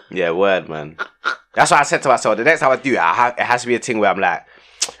 Yeah, word, man. That's what I said to myself. The next time I do it, it has to be a thing where I'm like,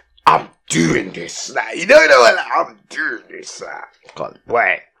 I'm doing this. Like, you know what? Like, I'm doing this. God,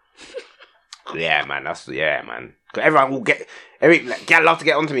 boy. Yeah, man. Man. 'Cause everyone will gal love to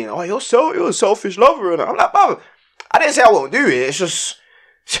get onto me. Oh, you're a selfish lover, and I'm like, bro, I didn't say I won't do it. It's just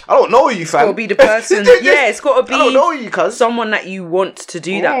I don't know you, fam. It's got to be the person. Yeah, it's got to be I don't know you, cuz. someone that you want to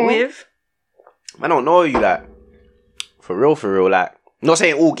do that with. I don't know you, like, for real, like. I'm not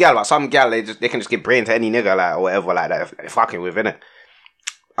saying all gal, but some gal they can just give brain to any nigga, like, or whatever, like that. If they're fucking with, innit?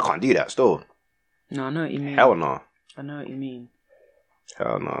 I can't do that still. No, I know what you mean. Hell no. I know what you mean.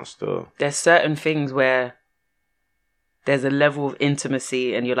 Hell no, still. There's certain things where there's a level of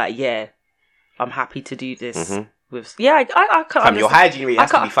intimacy, and you're like, yeah, I'm happy to do this with. Yeah, I can't. Fam, your hygiene rate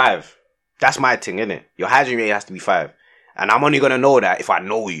has to be 5. That's my thing, innit? Your hygiene rate has to be 5, and I'm only gonna know that if I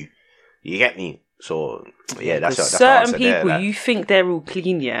know you. You get me? So yeah, that's certain what people. there, like. You think they're all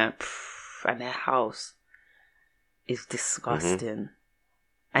clean, yeah, and their house is disgusting.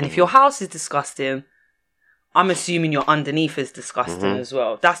 And if your house is disgusting, I'm assuming your underneath is disgusting as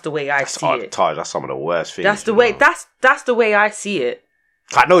well. That's the way I see it. Taj, that's some of the worst things. That's the way. That's the way I see it.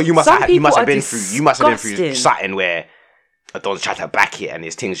 I know you must Some have people been are through. You must have been through disgusting. something where I don't try to back it, and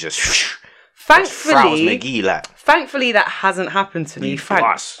his things just. Thankfully, McGee, like. Thankfully, that hasn't happened to me. Thank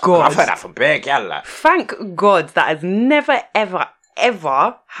Plus, God. I've heard that from bare gal, like. Thank God that has never, ever,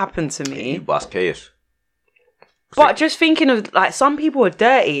 ever happened to me. You bust case. But just thinking of, like, some people are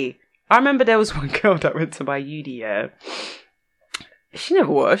dirty. I remember there was one girl that went to my uni, yeah. She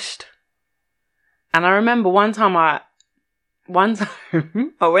never washed. And I remember one time I went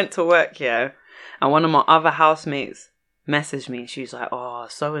to work, yeah, and one of my other housemates messaged me. She was like, oh,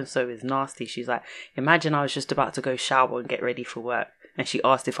 so-and-so is nasty. She's like, imagine I was just about to go shower and get ready for work. And she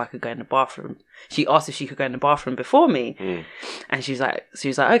asked if I could go in the bathroom. She asked if she could go in the bathroom before me. And she was like,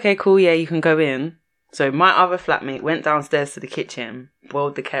 okay, cool, yeah, you can go in. So my other flatmate went downstairs to the kitchen,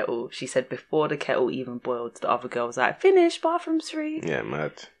 boiled the kettle. She said before the kettle even boiled, the other girl was like, finish, bathroom's free. Yeah,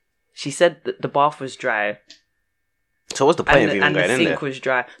 mad. She said that the bath was dry. So what's the point of even and going the in sink there? was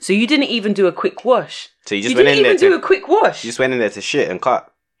dry. So you didn't even do a quick wash. So you just went in there do a quick wash. You just went in there to shit and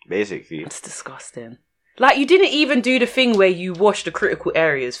cut, basically. It's disgusting. Like, you didn't even do the thing where you wash the critical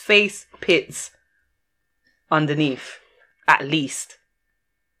areas. Face, pits, underneath. At least.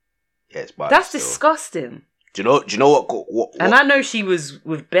 Yeah, it's bad. That's still. disgusting. Do you know what? And I know she was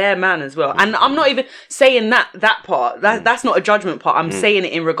with bare man as well. And I'm not even saying that part. That's not a judgment part. I'm saying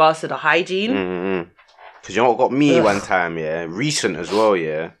it in regards to the hygiene. Because you know what got me one time, yeah? Recent as well,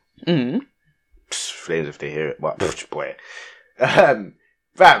 yeah? Flames if they hear it, but boy. Fam,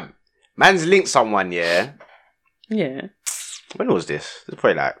 man's linked someone, yeah? Yeah. When was this? It was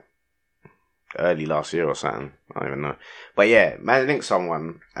probably like early last year or something. I don't even know. But yeah, man linked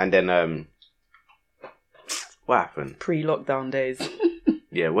someone, and then, what happened? Pre-lockdown days.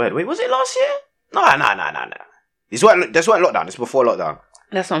 Yeah, word. Wait, was it last year? No. This wasn't lockdown. This before lockdown.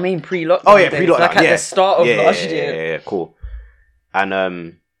 That's what I mean, pre-lockdown. Oh yeah, days. pre-lockdown. Like at yeah. the start of last year. Yeah, cool.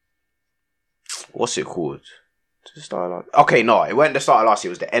 And what's it called? Did it start last? Okay, no, it wasn't the start of last year.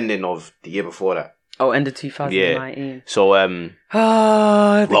 It was the ending of the year before that. Oh, end of 2019. Yeah. So the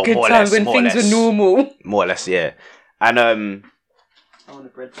well, good more or times less, when more or things were less. normal. More or less, yeah. And I want a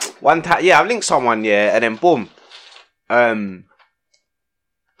breadstick. one time, yeah, I linked someone, yeah, and then boom, that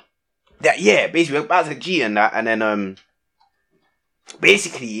yeah, basically we're about to G and that, and then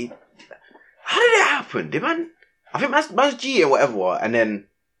basically, how did it happen? Did man? I think man's G or whatever, and then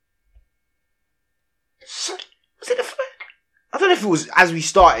was it the first? I don't know if it was as we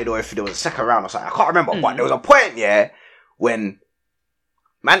started or if there was a second round or something. I can't remember, but there was a point, yeah, when,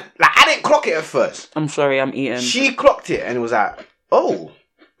 man, like, I didn't clock it at first. I'm sorry, I'm eating. She clocked it and it was like, oh,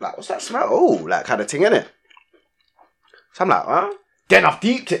 like, what's that smell? Oh, like, kind of thing, innit? So I'm like, huh? Then I've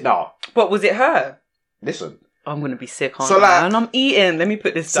deeped it now. But was it her? Listen. I'm going to be sick, aren't So, I? like- And I'm eating. Let me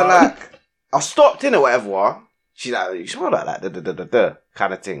put this So, down. like, I stopped in or whatever. She's like, you smell like that, da,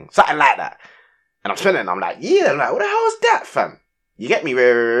 kind of thing. Something like that. And I'm smelling it and I'm like, yeah. I'm like, what the hell is that, fam? You get me?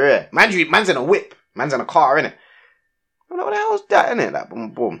 Man's in a whip. Man's in a car, innit? I'm like, what the hell is that, innit? Like,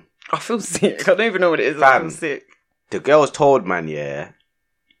 boom, boom. I feel sick. I don't even know what it is. I Fam. feel sick. The girl's told, man, yeah.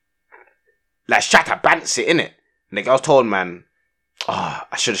 Like, she tried to bounce it, innit? And the girl's told, man, oh,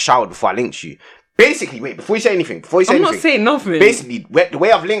 I should have showered before I linked you. Basically, wait, before you say anything. I'm not saying nothing. Basically, the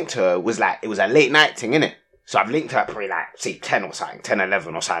way I've linked her was like, it was a late night thing, innit? So I've linked her at probably like, say 10 or something, 10,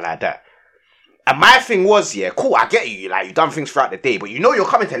 11 or something like that. And my thing was, yeah, cool, I get you, like, you've done things throughout the day, but you know you're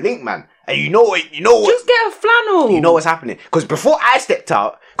coming to link, man. And you know what, Just get a flannel. you know what's happening. Because before I stepped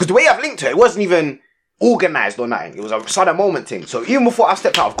out, because the way I've linked her, it wasn't even organised or nothing. It was a sudden moment thing. So even before I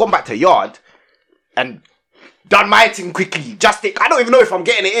stepped out, I've gone back to yard and done my thing quickly. I don't even know if I'm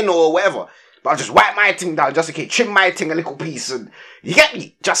getting it in or whatever. But I'll just wipe my thing down just in case. Trim my thing a little piece. And you get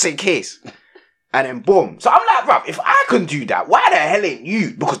me? Just in case. And then boom. So I'm like, bruv, if I can do that, why the hell ain't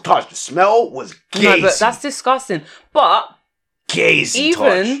you? Because Taj, the smell was gazy. No, but that's disgusting. But gazy,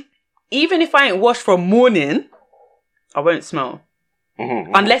 Taj. even if I ain't washed from morning, I won't smell.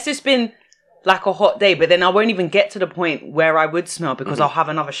 Mm-hmm. Unless it's been like a hot day, but then I won't even get to the point where I would smell because I'll have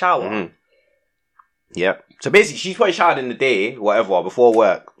another shower. Mm-hmm. Yep. So basically, she's probably showered in the day, whatever, before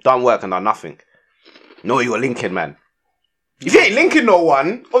work, done work and done nothing. No, you're linking, man. If you ain't linking no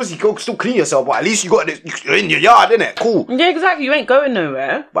one, obviously you can still clean yourself, but at least you're in your yard, innit? Cool. Yeah, exactly. You ain't going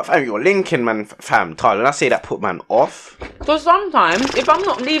nowhere. But fam, you're linking, man, fam. Tyler, when I say that put man off. Because sometimes, if I'm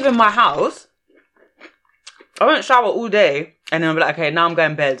not leaving my house, I won't shower all day, and then I'll be like, okay, now I'm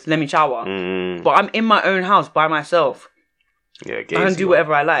going to bed. Let me shower. But I'm in my own house by myself. Yeah, I can do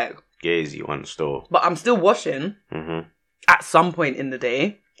whatever I like. Gazy one store. But I'm still washing at some point in the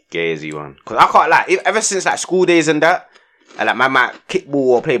day. Gazy one. Because I can't lie, ever since like school days and that, and like man might kickball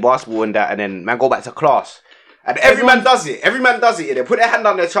or play basketball and that, and then man go back to class. And every man does it. Every man does it. They put their hand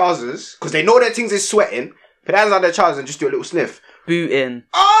on their trousers, because they know their things is sweating. Put their hands on their trousers and just do a little sniff. Booting.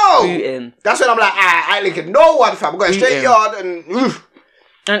 Oh! Booting. That's when I'm like, I ain't linking no one, fam. I'm going straight yard and... oof.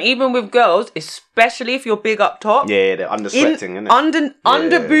 And even with girls, especially if you're big up top. Yeah, they're under sweating, innit?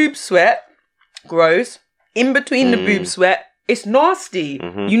 Under boob sweat, gross. In between the boob sweat, it's nasty.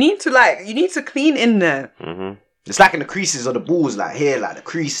 You need to clean in there. It's like in the creases of the balls, like here, like the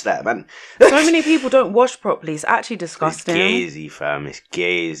crease, like, man. So many people don't wash properly. It's actually disgusting. It's gazy, fam. It's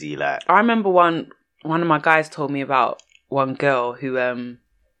gazy, like. I remember one of my guys told me about one girl who,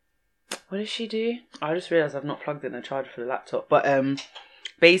 what did she do? I just realised I've not plugged in a charger for the laptop. But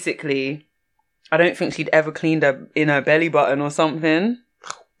basically, I don't think she'd ever cleaned her belly button or something.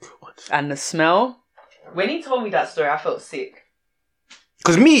 And the smell. When he told me that story, I felt sick.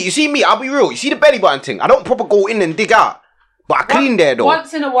 Because you see me, I'll be real. You see the belly button thing? I don't proper go in and dig out. But I clean there, though.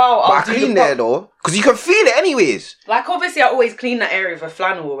 Once in a while, But I clean there, though. Because you can feel it anyways. Like, obviously, I always clean that area with a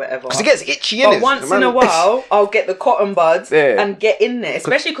flannel or whatever. Because it gets itchy, But innit? once in a while, I'll get the cotton buds and get in there.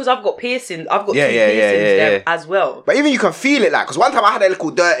 Especially because I've got piercings. I've got two piercings there as well. But even you can feel it, like, because one time I had a little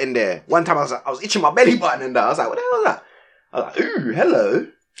dirt in there. One time I was itching my belly button and that. I was like, what the hell is that? I was like, ooh, hello.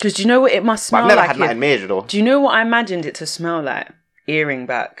 Because do you know what it must smell But I've never like? had nothing major, though. Do you know what I imagined it to smell like? Earring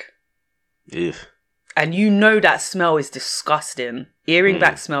back. Ew. And you know that smell is disgusting. Earring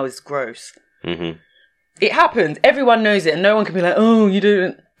back smell is gross. It happens. Everyone knows it. And no one can be like, oh, you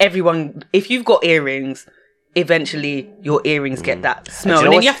don't. Everyone, if you've got earrings, eventually your earrings get that smell.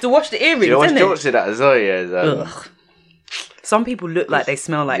 And then you have to wash the earrings, You know innit? what's to that as well, yeah? Is, Ugh. Some people look like they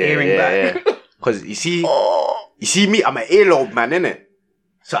smell like earring back. Because you see me, I'm an earlobe man, innit?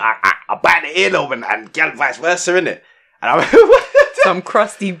 So I bite the earlobe and get vice versa, innit? And I remember Some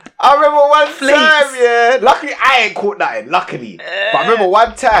crusty. I remember one flakes. time, yeah. Luckily, I ain't caught nothing. Luckily, but I remember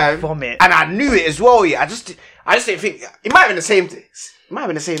one time, Vomit. and I knew it as well. Yeah, I just didn't think it might have been the same. It might have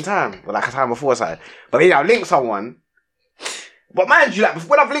been the same time, or like a time before, something. But then I linked someone. But mind you, like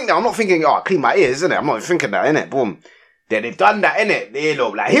when I've linked them, I'm not thinking, oh, I clean my ears, innit? I'm not even thinking that, innit? Boom. Then they've done that, innit? The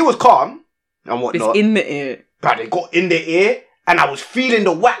earlobe, like he was calm and whatnot. It's in the ear. But they got in the ear. And I was feeling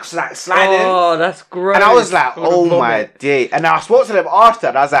the wax like sliding. Oh, that's gross. And I was like, oh my day. And I spoke to them after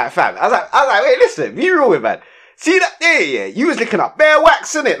and I was like, fam. I was like, wait, listen, be real with man. See that day, yeah? You was licking up bare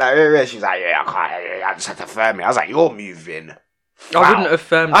wax in it. Like, she was like, yeah, I can't, I just had to firm it. I was like, you're moving I wouldn't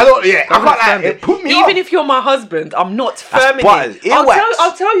affirm. I don't. Yeah, I can't affirm like it. Put me Even off. if you're my husband, I'm not firming butters. it. I'll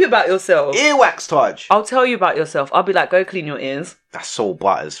Earwax. tell you about yourself. Earwax, Taj. I'll tell you about yourself. I'll be like, go clean your ears. That's so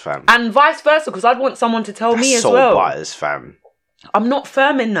butters, fam. And vice versa, because I'd want someone to tell me as so well. butters, fam. I'm not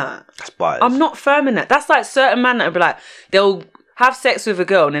firm in that. That's butters. I'm not firm in that. That's like certain men that will be like, they'll have sex with a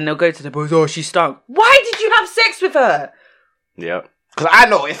girl and then they'll go to the boys, oh, she stunk. Why did you have sex with her? Yeah. Because I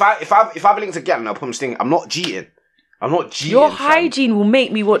know if I've linked again and I put him sting, I'm not cheating. I'm not cheating. Your fam. hygiene will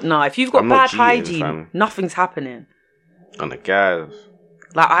make me what now. If you've got I'm not bad cheating, hygiene, fam. nothing's happening. On the guys.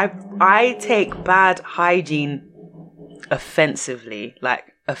 Like I take bad hygiene offensively.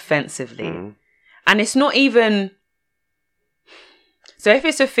 And it's not even. So if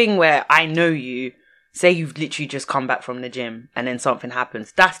it's a thing where I know you, say you've literally just come back from the gym and then something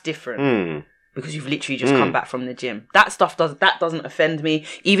happens, that's different. Because you've literally just come back from the gym. That stuff doesn't offend me.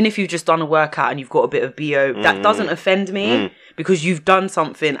 Even if you've just done a workout and you've got a bit of BO, that doesn't offend me because you've done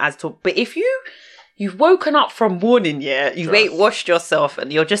something but if you've woken up from morning, you ain't washed yourself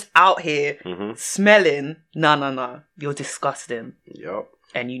and you're just out here smelling, no. You're disgusting. Yep.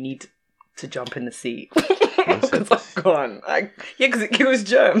 And you need to jump in the seat. Because I'm gone. Because it kills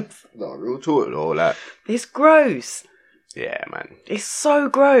germs. No, real talk though, like. It's gross. Yeah, man. It's so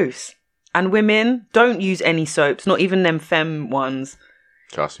gross. And women, don't use any soaps, not even them femme ones.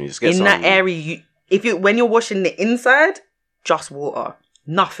 Trust me, just get in that area. When you're washing the inside, just water,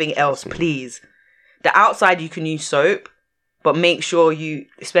 nothing else, please. The outside you can use soap, but make sure you,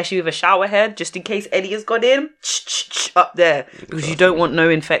 especially with a shower head, just in case Eddie has got in, up there, because you don't want no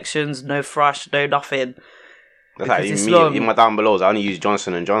infections, no thrush, no nothing. That's like in my down below. I only use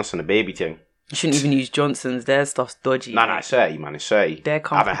Johnson & Johnson, the baby thing. You shouldn't even use Johnson's. Their stuff's dodgy. Nah, it's 30, man. It's 30. I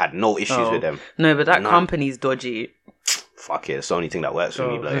haven't had no issues with them. No, but that company's dodgy. Fuck it. It's the only thing that works for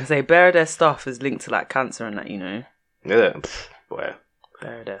me, bloke. I say, bare their stuff is linked to like cancer and that, you know. Yeah, boy.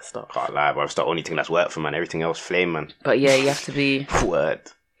 Bare their stuff. Can't lie, bro. It's the only thing that's worked for man. Everything else, flame, man. But yeah, you have to be. Word.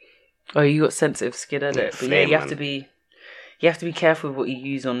 Oh, you got sensitive skin, innit? But flame, yeah, you have man. to be. You have to be careful with what you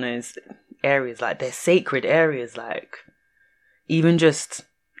use on those areas. Like they're sacred areas. Like even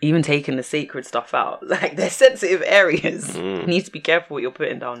taking the sacred stuff out, like they're sensitive areas. You need to be careful what you're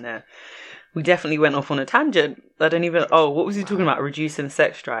putting down there. We definitely went off on a tangent. What was he talking about? Reducing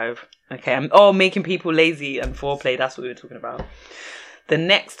sex drive. Okay. Making people lazy and foreplay. That's what we were talking about. The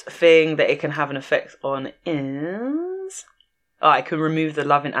next thing that it can have an effect on is... it can remove the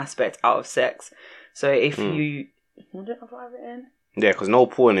loving aspect out of sex. So if you... What did I write it in? Yeah, because no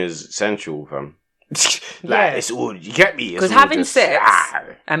porn is sensual, fam. It's all... You get me? Because having sex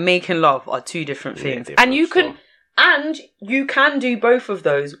and making love are two different things. And you can do both of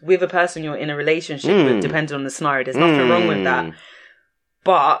those with a person you're in a relationship with, depending on the scenario. There's nothing wrong with that.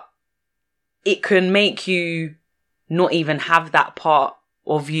 But it can make you not even have that part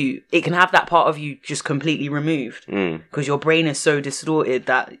of you. It can have that part of you just completely removed. Because your brain is so distorted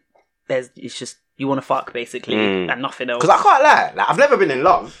that it's just, you want to fuck, basically, and nothing else. Because I can't lie. Like, I've never been in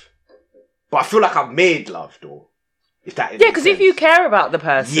love. But I feel like I've made love, though. Because if you care about the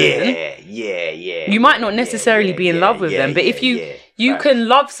person... Yeah. You might not necessarily be in love with them, but if you can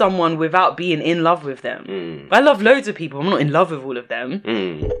love someone without being in love with them. I love loads of people. I'm not in love with all of them.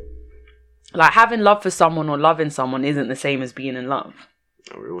 Like, having love for someone or loving someone isn't the same as being in love.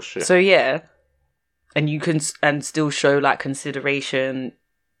 Real shit. So, yeah. And you can still show, like, consideration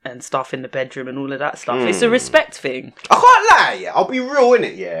and stuff in the bedroom and all of that stuff. It's a respect thing. I can't lie, yeah. I'll be real in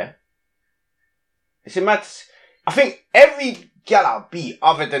it, yeah. It's a mad... I think every girl I'll beat,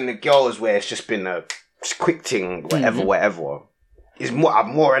 other than the girls where it's just been a quick thing, whatever, is I've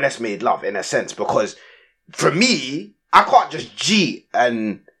more or less made love in a sense, because for me, I can't just cheat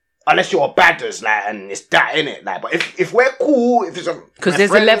and unless you're a badders, like, and it's that in it, like. But if we're cool, if it's because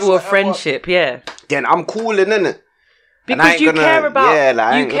there's a level of friendship, then I'm cooling, innit? Because you care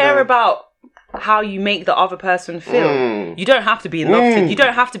about how you make the other person feel. You don't have to be in love you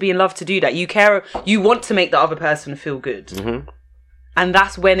don't have to be in love to do that. You want to make the other person feel good. And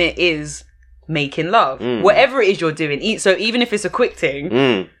that's when it is making love. Whatever it is you're doing. So even if it's a quick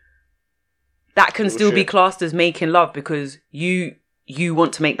thing, that can still be classed as making love, because you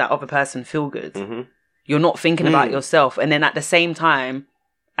want to make that other person feel good. You're not thinking about yourself. And then at the same time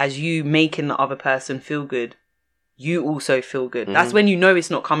as you making the other person feel good, you also feel good. That's when you know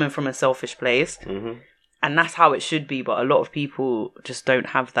it's not coming from a selfish place. And that's how it should be. But a lot of people just don't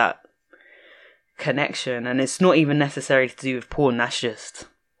have that connection. And it's not even necessarily to do with porn. That's just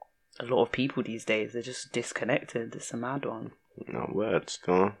a lot of people these days. They're just disconnected. It's a mad one. No words,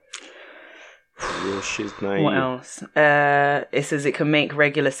 no. Real shit's naive. What else? It says it can make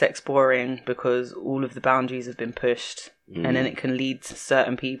regular sex boring because all of the boundaries have been pushed, and then it can lead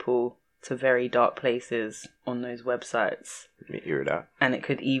certain people to very dark places on those websites. Let me hear that. And it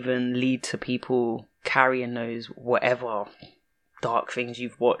could even lead to people carrying those whatever dark things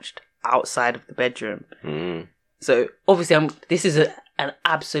you've watched outside of the bedroom. So obviously, this is an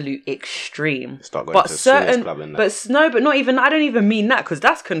absolute extreme. Start going to certain club and that. but not even. I don't even mean that because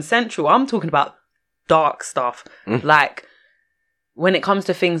that's consensual. I'm talking about dark stuff, like when it comes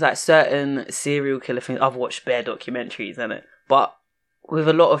to things like certain serial killer things. I've watched bare documentaries in it, but with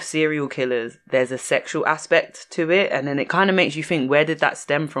a lot of serial killers, there's a sexual aspect to it, and then it kind of makes you think, where did that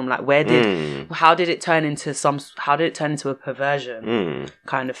stem from? Like, how did it turn into a perversion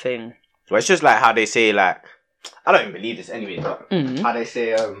kind of thing? Well, it's just like how they say, like, I don't even believe this anyway, but how they say,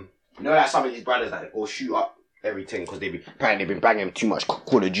 you know, like some of these brothers, like, they all shoot up everything because apparently they've been banging too much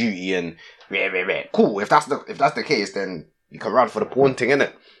Call of Duty and cool. If that's the case, then you can run for the porn thing,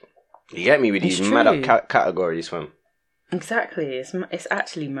 innit? You get me with these mad up categories, fam. Exactly, it's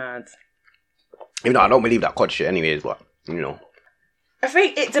actually mad. Even though I don't believe that COD shit, anyways, but you know. I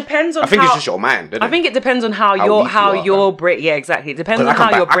think it depends on. I think it's just your mind. I think it depends on how your brain. Yeah, exactly. It depends on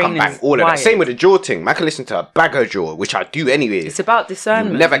how your brain is. All of that. Same with the jaw thing. I can listen to a bagger jaw, which I do anyways. It's about discernment.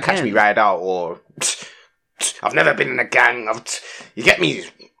 You'll never catch me ride out, or I've never been in a gang. You get me?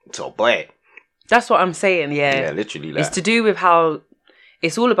 So boy. That's what I'm saying. Yeah. Yeah, literally. Like. It's to do with how.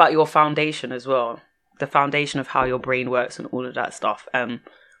 It's all about your foundation as well. The foundation of how your brain works and all of that stuff. I'm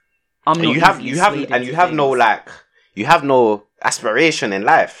not. You have no aspiration in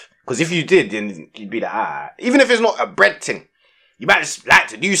life, because if you did, then you'd be like, even if it's not a bread thing, you might just like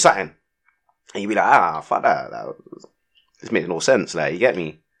to do something, and you'd be like, fuck that. This makes no sense. Like, you get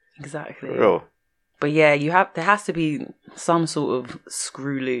me? Exactly. Bro. But yeah, there has to be some sort of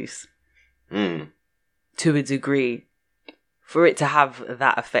screw loose to a degree for it to have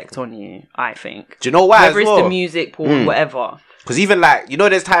that effect on you, I think. Do you know why? Whether it's the music, porn, whatever. Because even like, you know,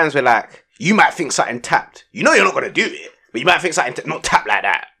 there's times where like, you might think something tapped. You know you're not going to do it, but you might think something not tapped like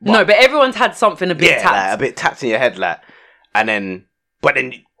that. But everyone's had something a bit tapped. Like, a bit tapped in your head, like. And then, but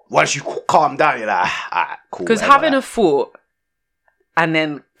then once you calm down, you're like, cool. Because having a thought and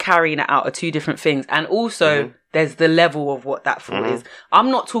then carrying it out are two different things. And also, there's the level of what that thought is.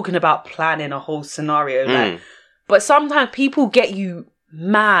 I'm not talking about planning a whole scenario, like. But sometimes people get you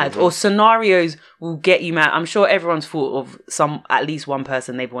mad, or scenarios will get you mad. I'm sure everyone's thought of at least one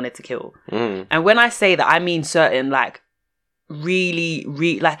person they've wanted to kill. And when I say that, I mean certain, like, really,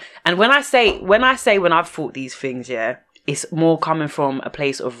 like, and when I say when I've thought these things, yeah, it's more coming from a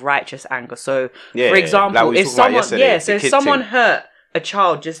place of righteous anger. So, for example, like if someone hurt a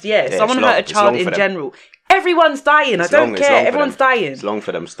child, someone hurt a child in general, everyone's dying. I don't care. Everyone's dying. It's long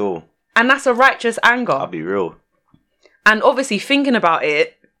for them still. And that's a righteous anger. I'll be real. And obviously, thinking about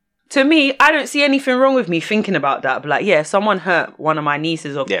it, to me, I don't see anything wrong with me thinking about that. But like, yeah, someone hurt one of my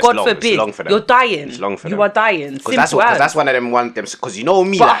nieces, or God forbid, you're dying. It's long for them. You are dying. Because that's one of them. Because you know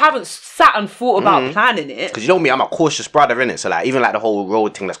me. But I haven't sat and thought about planning it. Because you know me, I'm a cautious brother, innit? So like, even like the whole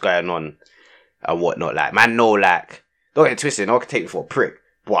road thing that's going on and whatnot, like, man, know, like, don't get it twisted. No one can take me for a prick.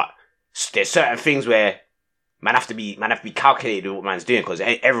 But there's certain things where man have to be calculated with what man's doing, because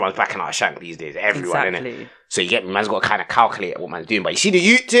everyone's backing out a shank these days. Everyone, innit? So you get me, man's got to kind of calculate what man's doing. But you see the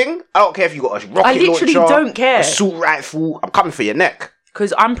youth thing? I don't care if you got a rocket launcher. I literally don't care. Assault rifle. I'm coming for your neck.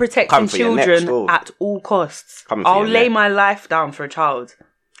 Because I'm protecting children at all costs. I'll lay my life down for a child.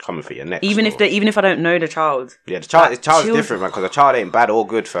 Coming for your neck. Even if I don't know the child. Yeah, the child's different, man. Because the child ain't bad or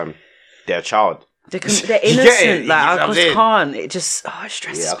good, fam. They're a child. They're innocent. Like, I just can't. It just it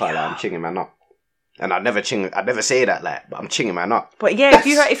stresses me. Yeah, I can't lie. I'm chinging man up. And I'd never say that, like, but I'm chinging man up. But yeah,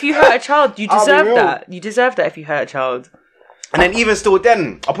 if you hurt a child, you deserve that. You deserve that if you hurt a child. And then even still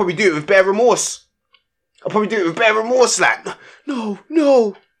then, I'll probably do it with bare remorse. Like, no.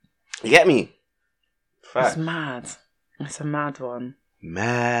 You get me? Fact. It's mad. It's a mad one.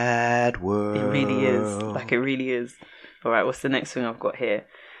 Mad world. It really is. Like, it really is. All right, what's the next thing I've got here?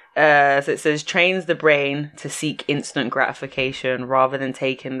 So it says, trains the brain to seek instant gratification rather than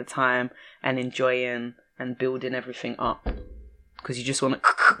taking the time and enjoying and building everything up, because you just want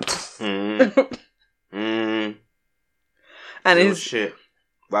to. And it's shit.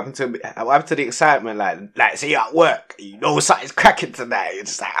 What happened to the excitement? Like, say you're at work, you know something's cracking tonight. You're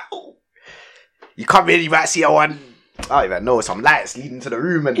just like, oh, you come in, you might see one. I don't even know, some lights leading to the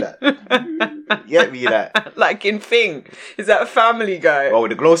room and that. You get me, that? Like in Thing. Is that a Family Guy? Oh,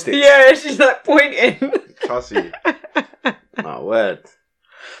 with the glow sticks? Yeah, she's like pointing. Trust me. My word.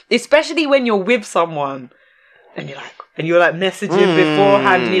 Especially when you're with someone and you're like messaging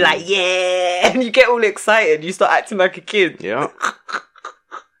beforehand, and you're like, yeah, and you get all excited. You start acting like a kid. Yeah.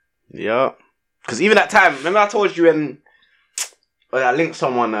 Yeah. Because even that time, remember I told you when I linked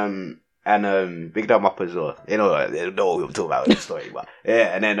someone and big them up as well. You know, they don't know what we were talking about in the story, but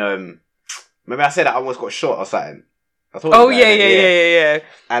yeah. And then remember I said that I almost got shot or something. I told you yeah.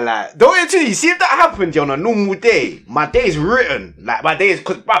 And like, don't you see if that happened on a normal day, my day's written. Like my days,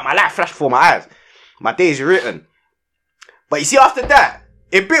 because my life flashed before my eyes. My day's written. But you see after that,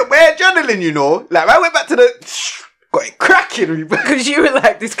 it built my adrenaline, you know. Like when I went back to got it cracking. Because you were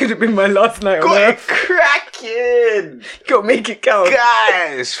like, this could have been my last night on Got it Earth. cracking. You gotta make it count.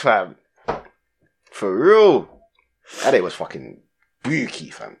 Guys, fam. For real. That day was fucking booky,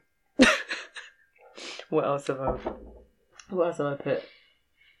 fam. What else have I put?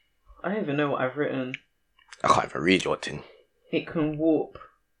 I don't even know what I've written. I can't even read your thing. It can warp.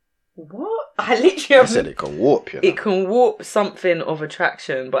 What? I literally I said it can warp, you know. It can warp something of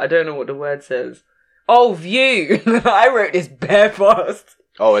attraction, but I don't know what the word says. Oh, view. I wrote this bare fast.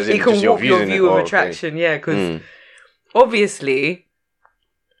 Oh, is it can just your warp your views view of attraction, yeah, because obviously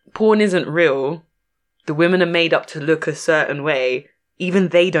porn isn't real. The women are made up to look a certain way. Even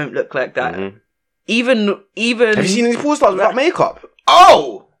they don't look like that. Mm-hmm. Even Have you seen these porn stars without makeup?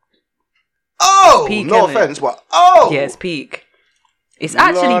 Peak, no innit? offense, but yeah, it's peak. It's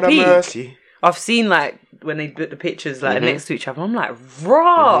actually Lord of peak. mercy. I've seen like when they put the pictures like next to each other. I'm like,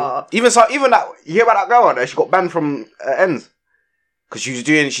 raw. Even that, you hear about that girl there? She got banned from ends because she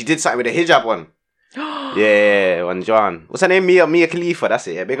did something with a hijab one. Yeah, one John. What's her name? Mia Khalifa. That's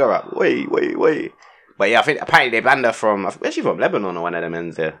it. Yeah, big her up. Wait. But yeah, I think apparently they banned her from. Where's she from? Lebanon or one of them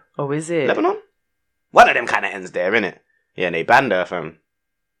ends there? Oh, is it? Lebanon? One of them kind of ends there, innit? Yeah, and they banned her from.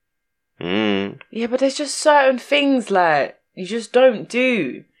 Yeah, but there's just certain things like you just don't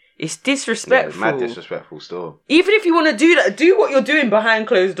do. It's disrespectful. Yeah, mad disrespectful still. Even if you want to do that, do what you're doing behind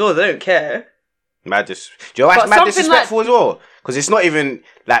closed doors. I don't care. Do you know why it's But mad something disrespectful as well? Because it's not even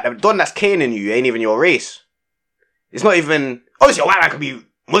like the don that's caning you ain't even your race. It's not even. Obviously, a white man could be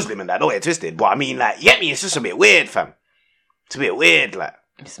Muslim and that, don't get it twisted. But I mean, like, you get me? It's just a bit weird, fam. It's a bit weird, like.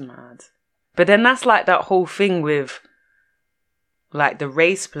 It's mad. But then that's like that whole thing with like the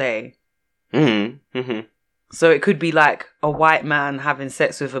race play. So it could be like a white man having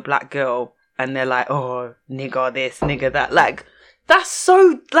sex with a black girl and they're like, oh, nigger this, nigger that. Like, that's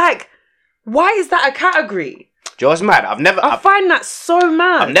so, like, why is that a category? Do you know what's mad? I find that so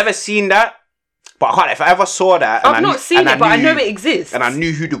mad. I've never seen that, but I can't. If I ever saw that, I've not seen it, but I know it exists. And I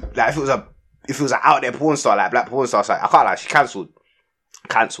knew who if it was an out there porn star, like black porn star, like I can't lie, she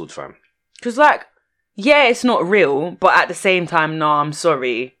cancelled, fam. Because like, yeah, it's not real, but at the same time, no, I'm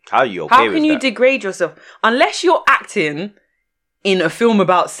sorry. How are you okay How with can you that? degrade yourself unless you're acting in a film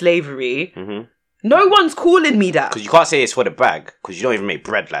about slavery? No one's calling me that. Because you can't say it's for the bag, because you don't even make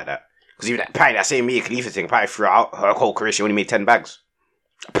bread like that. Because even apparently that same Mia Khalifa thing, apparently throughout her whole career, she only made 10 bags.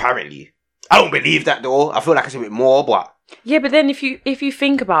 Apparently. I don't believe that though. I feel like it's a bit more, but... Yeah, but then if you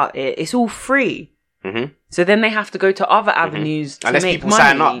think about it, it's all free. So then they have to go to other avenues to unless make people money.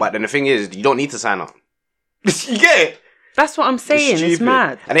 sign up, but then the thing is, you don't need to sign up. You get it? That's what I'm saying. It's stupid.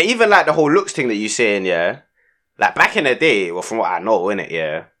 mad. And then even like the whole looks thing that you're saying, yeah. Like back in the day, well, from what I know, innit,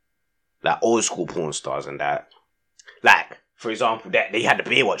 yeah. Like old school porn stars and that. Like, for example, that they had the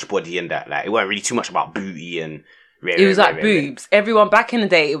Baywatch body and that. Like, it wasn't really too much about booty and. It was like boobs. Everyone back in the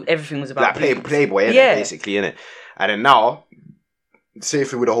day, everything was about like boobs. Playboy, innit, basically, innit. And then now, same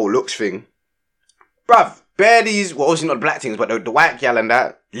thing with the whole looks thing. Bruv, bare these, well, obviously not the black things, but the white gal and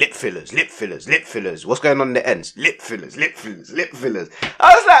that, lip fillers. What's going on in the ends? Lip fillers.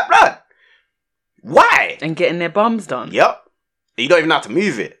 I was like, bruh, why? And getting their bums done. Yep. You don't even know how to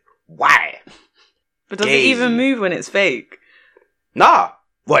move it. Why? But does it even move when it's fake? Nah.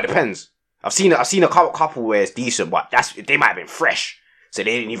 Well, it depends. I've seen a couple where it's decent, but they might have been fresh, so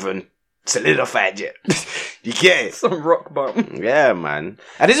they didn't even solidified yet. You get it? Some rock bum. Yeah, man.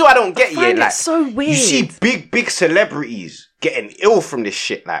 And this is what I don't get yet. Like, it's so weird. You see big celebrities getting ill from this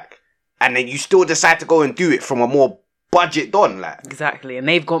shit, like, and then you still decide to go and do it from a more budget don, like. Exactly, and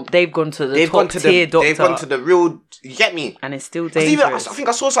they've gone to the top tier doctor. They've gone to the real. You get me? And it's still dangerous. I think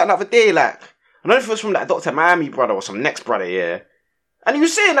I saw something the other day, like, I don't know if it was from that Dr. Miami brother or some next brother, yeah. And he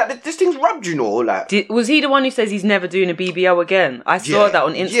was saying that this thing's rubbed, you know, like. Was he the one who says he's never doing a BBL again? I saw that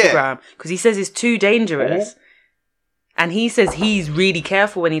on Instagram because he says it's too dangerous. And he says he's really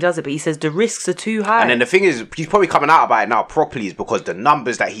careful when he does it, but he says the risks are too high. And then the thing is, he's probably coming out about it now properly is because the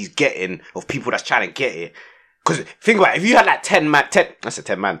numbers that he's getting of people that's trying to get it. Because think about it, if you had like 10 man,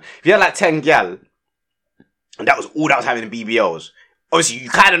 if you had like 10 gal, and that was all that was having the BBLs, obviously you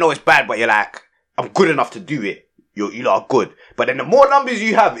kind of know it's bad, but you're like, I'm good enough to do it. You lot are good. But then the more numbers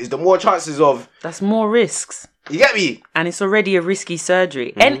you have is the more chances of... That's more risks. You get me? And it's already a risky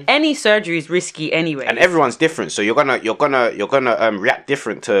surgery. And any surgery is risky anyway. And everyone's different, so you're gonna react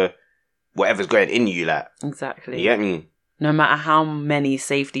different to whatever's going in you, like. Exactly. You get me? No matter how many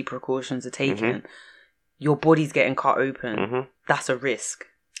safety precautions are taken, your body's getting cut open. That's a risk.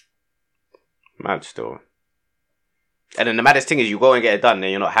 Mad still. And then the maddest thing is you go and get it done,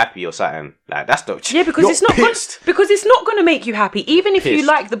 and you're not happy or something. Like that's the because it's not because it's not going to make you happy. Even if you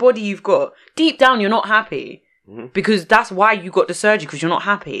like the body you've got, deep down you're not happy because that's why you got the surgery because you're not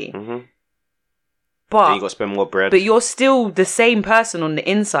happy. But then you got to spend more bread. But you're still the same person on the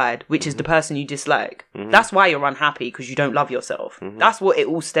inside, which is the person you dislike. That's why you're unhappy because you don't love yourself. That's what it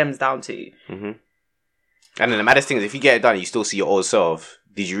all stems down to. And then the maddest thing is if you get it done, you still see your old self.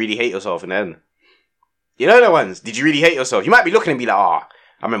 Did you really hate yourself in the end? You know the ones. Did you really hate yourself? You might be looking and be like, I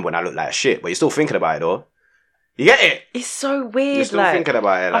remember when I looked like shit, but you're still thinking about it though. You get it? It's so weird. You're still thinking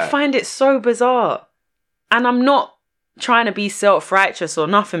about it. I find it so bizarre. And I'm not trying to be self-righteous or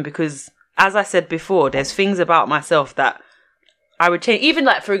nothing because, as I said before, there's things about myself that I would change. Even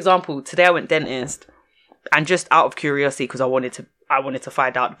like, for example, today I went dentist and just out of curiosity because I wanted to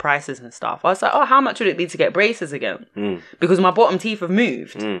find out the prices and stuff. I was like, how much would it be to get braces again? Because my bottom teeth have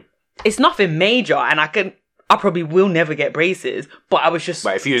moved. It's nothing major and I probably will never get braces, but I was just...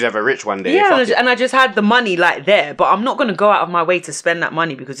 But if you was ever rich one day... Yeah, and I just had the money like there, but I'm not going to go out of my way to spend that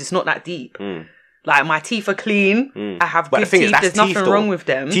money because it's not that deep. Like my teeth are clean, I have good teeth, there's nothing wrong with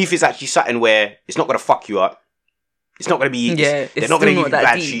them. Teeth is actually something where it's not going to fuck you up. It's not going to be... they're not going to give you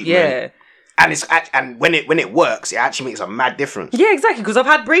bad treatment. Yeah. And when it works, it actually makes a mad difference. Yeah, exactly, because I've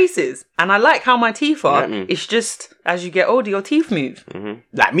had braces and I like how my teeth are. It's just, as you get older, your teeth move.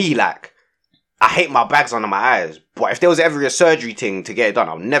 Like me, I hate my bags under my eyes, but if there was ever a surgery thing to get it done,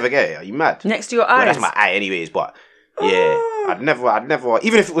 I'll never get it. Are you mad? Next to your eyes? Well, that's my eye anyways, but yeah, I'd never,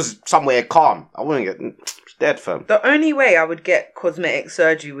 even if it was somewhere calm, I wouldn't get, it's dead, fam. The only way I would get cosmetic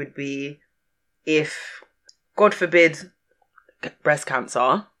surgery would be if, God forbid, breast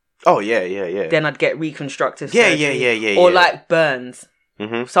cancer. Oh, yeah. Then I'd get reconstructive surgery. Yeah. Or like burns.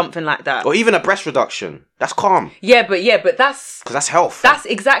 Something like that. Or even a breast reduction. That's calm. Yeah, but that's... Because that's health. That's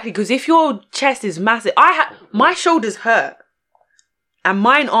exactly, because if your chest is massive... my shoulders hurt. And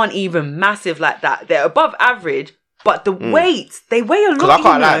mine aren't even massive like that. They're above average, but the weight, they weigh a lot, I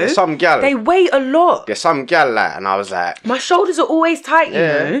can't lie, there's some gal... They weigh a lot. There's some gal, like, and I was like... My shoulders are always tight, you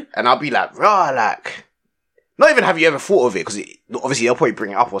know? And I'll be like, rah, like... Not even have you ever thought of it, because obviously they'll probably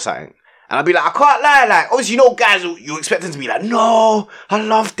bring it up or something. And I'll be like, I can't lie, like, obviously, you know, guys, you expect them to be like, no, I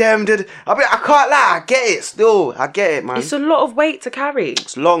love them, dude. I'll be like, I can't lie, I get it still. I get it, man. It's a lot of weight to carry.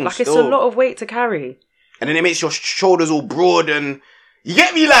 It's long, like, still. it's a lot of weight to carry. And then it makes your shoulders all broad and... You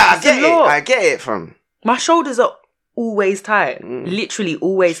get me, like, I get it, fam. My shoulders are always tight. Literally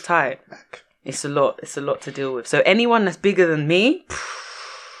always tight. It's a lot to deal with. So anyone that's bigger than me...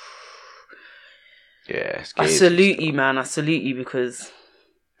 Yeah, I salute you, man. I salute you because...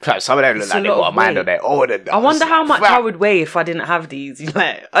 Some of them look like they got a mind on their own. I wonder how much I would weigh if I didn't have these.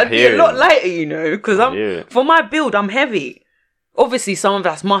 Like, I'd be a lot lighter, you know, because for my build, I'm heavy. Obviously, some of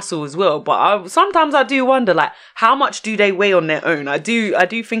that's muscle as well, but sometimes I do wonder, like, how much do they weigh on their own? I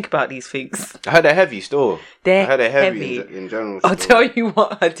do think about these things. I heard they're heavy still. I heard they're heavy. In general. I'll tell you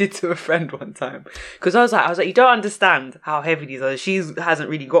what I did to a friend one time. Because I was like, you don't understand how heavy these are. She hasn't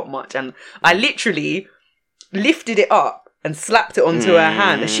really got much. And I literally lifted it up and slapped it onto her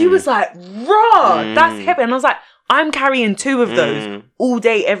hand. And she was like, raw, that's heavy. And I was like, I'm carrying 2 of those all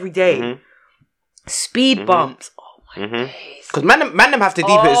day, every day. Speed bumps. Oh my days. Because man them have to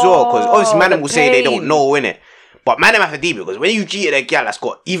deep it as well. Because obviously man them will say they don't know, innit? But man them have to deep it. Because when you cheat a girl that's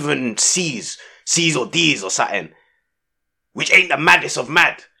got even C's or D's or something, which ain't the maddest of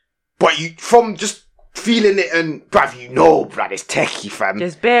mad. But you, from just feeling it and, bruv, you know, bruv, it's techie, fam.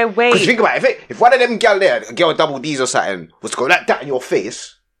 There's bare weight. Because think about it, if one of them girl there, a girl with double D's or something, was to go like that in your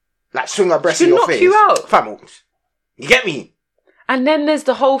face, like swing her breast in your face. You out. Fam, you get me? And then there's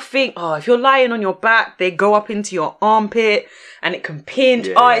the whole thing, if you're lying on your back, they go up into your armpit and it can pinch.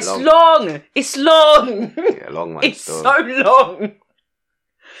 Yeah, it's long. It's long. Yeah, long one. It's so long.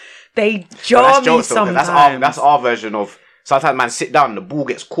 They jar me sometimes. That's our version of, sometimes man sit down and the ball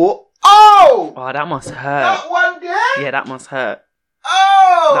gets caught. Oh! Oh, that must hurt. That one there? Yeah, that must hurt.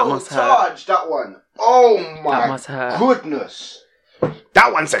 Oh! That must hurt. Charge, that one. Oh my that must hurt. goodness.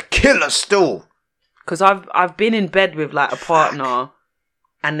 That one's a killer still. Because I've been in bed with like a partner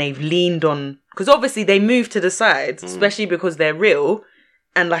and they've leaned on... Because obviously they move to the sides, especially because they're real,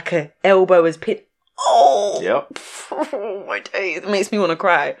 and like a elbow is pinned. Oh, Yep. oh my days. It makes me want to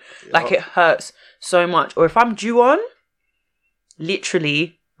cry. Like, it hurts so much. Or if I'm due on,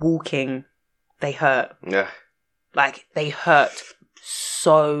 literally walking, they hurt. Yeah. Like, they hurt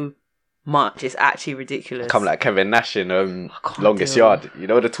so much. It's actually ridiculous. Come like Kevin Nash in can't Longest deal. Yard. You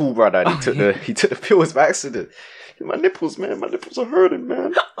know the tall brother. And he took the pills by accident. My nipples, man. My nipples are hurting,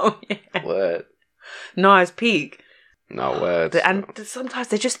 man. Oh, yeah. Word. No, it's peak. No words. And sometimes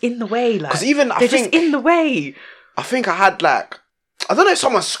they're just in the way. Like, Because even they're just in the way. I think I had like, I don't know if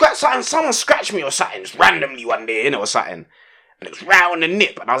someone scratched me or something just randomly one day, or something. And it was right on the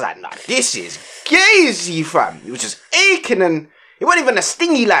nip. And I was like, nah, this is gazy, fam. It was just aching, and it wasn't even a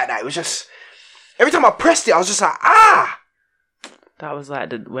stingy like that. It was just, every time I pressed it, I was just like, ah. That was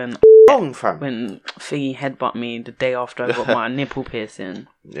like when Fam. when Thingy headbutt me the day after I got my nipple piercing.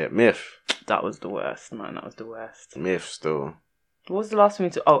 Yeah, myth. That was the worst, man. That was the worst. Myth still. What was the last thing we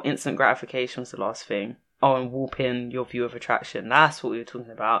took? Oh, instant gratification was the last thing. Oh, and warping your view of attraction. That's what we were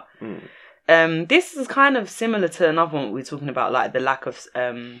talking about. This is kind of similar to another one we were talking about, like the lack of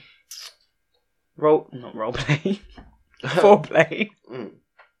not role play, foreplay.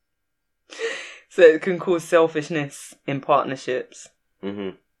 So it can cause selfishness in partnerships.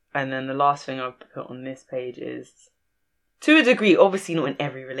 Mm-hmm. And then the last thing I've put on this page is, to a degree, obviously not in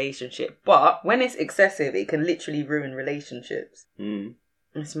every relationship, but when it's excessive, it can literally ruin relationships.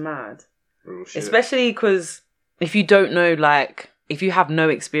 It's mad. Oh, shit. Especially because if you don't know, like, if you have no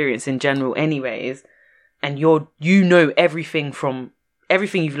experience in general anyways, and you know everything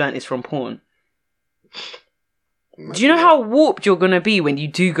you've learnt is from porn. Do you know how warped you're going to be when you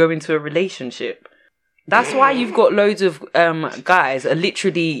do go into a relationship? That's why you've got loads of guys are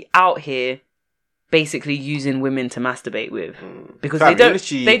literally out here basically using women to masturbate with. Because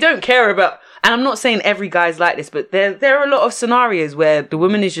they don't care about... And I'm not saying every guy's like this, but there are a lot of scenarios where the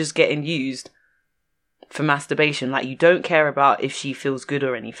woman is just getting used for masturbation. Like, you don't care about if she feels good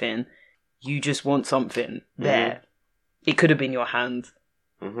or anything. You just want something there. It could have been your hand.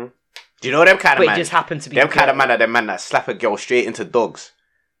 Mm-hmm. Do you know them kind of but man? It just happened to be them kind of man are them man that slap a girl straight into dogs.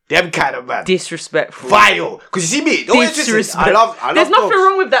 Them kind of man. Disrespectful. Vile. Because you see me, I love There's nothing dogs.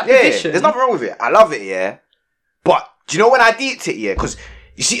 wrong with that position. There's nothing wrong with it. I love it, yeah. But do you know when I deeped it, yeah? Because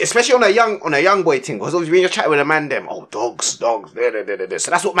you see, especially on a young boy thing, because obviously when you're chatting with a man, them, oh, dogs, da.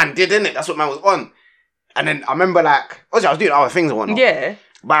 So that's what man did, innit? That's what man was on. And then I remember, like, obviously I was doing other things and whatnot. Yeah.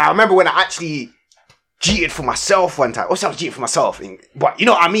 But I remember when I actually cheated for myself one time. Obviously I was cheating for myself. But you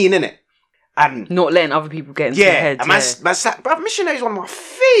know what I mean, innit? And not letting other people get into your head. And man, bruv, missionary is one of my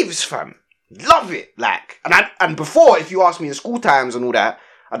faves, fam. Love it, like, and before, if you ask me in school times and all that,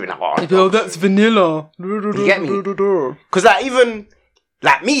 I'd be like, oh, that's vanilla. You get me? Because like even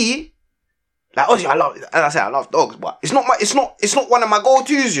like me, like obviously I love dogs, but it's not one of my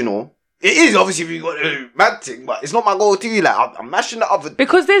go-tos, you know. It is obviously if you got a mad thing, but it's not my go-to. Like I'm mashing the other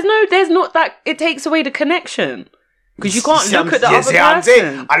because there's not that it takes away the connection. Because you can't look at the other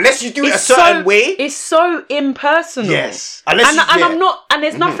person. Unless you do it a certain way. It's so impersonal. Yes. And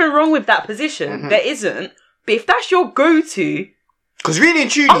there's nothing wrong with that position. There isn't. But if that's your go-to... Because really and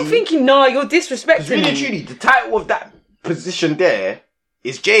truly... I'm thinking, nah, you're disrespecting me. Really and truly, the title of that position there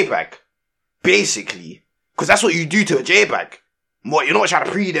is J-bag. Basically. Because that's what you do to a J-bag. What, you're not trying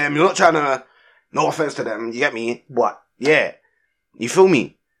to pre them. You're not trying to... No offense to them. You get me? But, yeah. You feel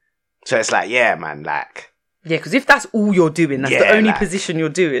me? So it's like, yeah, man, like... Yeah, because if that's all you're doing, that's the only position you're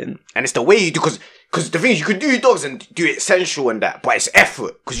doing. And it's the way you do, because the thing is, you could do dogs and do it sensual and that, but it's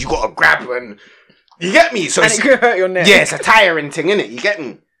effort, because you got to grab and, you get me? So and it could hurt your neck. Yeah, it's a tiring thing, innit? You get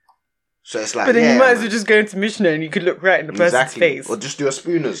me? So it's like, but then you might as well just go into missionary and you could look right in the person's face. Or just do a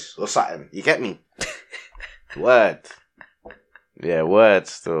spooners or something, you get me? Word. Yeah, word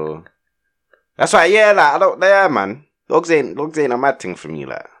still. That's why, man. Dogs ain't a mad thing for me,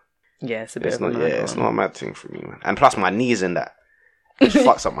 like. Yeah, it's a bit of a mad one. It's not a mad thing for me, man. And plus my knees and that. It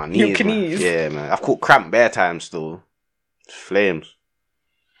fucks up my knees, Your knees? Man. Yeah, man. I've caught cramp bare times still. Flames.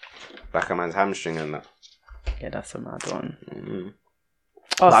 Back of man's hamstring and that. Yeah, that's a mad one. Mm-hmm.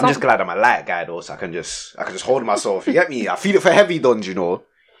 I'm just glad I'm a light guy though, so I can just hold myself. You get me? I feel it for heavy dons, you know.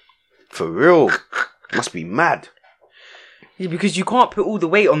 For real. Must be mad. Yeah, because you can't put all the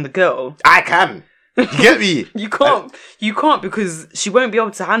weight on the girl. I can. You get me? You can't because she won't be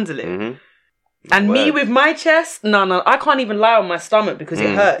able to handle it. Mm-hmm. And me with my chest, no, I can't even lie on my stomach because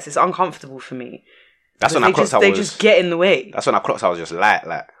it hurts. It's uncomfortable for me. That's when they just get in the way. That's when I clocked I was just light,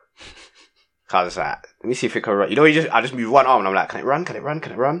 like. I was like, let me see if it can run. You know, I just move one arm and I'm like, can it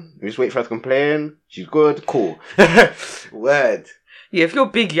run? We just wait for her to complain. She's good, cool. Word. Yeah, if you're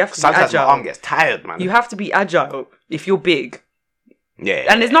big, you have to be agile. Sometimes my arm gets tired, man. You have to be agile if you're big. Yeah.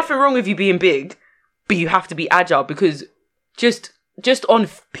 And there's nothing wrong with you being big. but you have to be agile because just on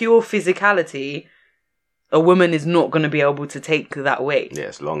pure physicality, a woman is not going to be able to take that weight. Yeah,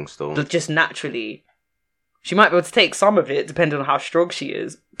 it's long still. But just naturally. She might be able to take some of it, depending on how strong she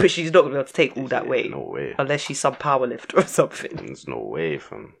is, but she's not going to be able to take all that weight. No way. Unless she's some powerlifter or something. There's no way,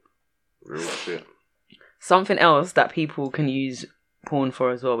 fam. Real shit. Something else that people can use porn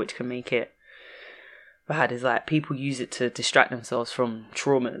for as well, which can make it bad, is like people use it to distract themselves from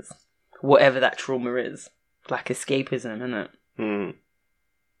traumas. Whatever that trauma is. Like escapism, innit? Mm.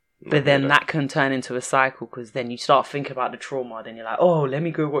 But then that can turn into a cycle because then you start thinking about the trauma. Then you're like, oh, let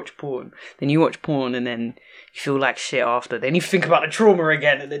me go watch porn. Then you watch porn and then you feel like shit after. Then you think about the trauma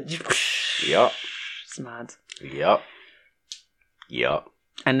again and then you... Yup. It's mad. Yup.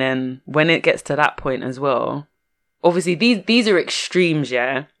 And then when it gets to that point as well, obviously these are extremes,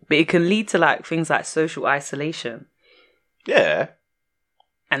 yeah? But it can lead to like things like social isolation. Yeah.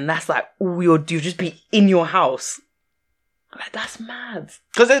 And that's like, all you'll just be in your house. Like, that's mad.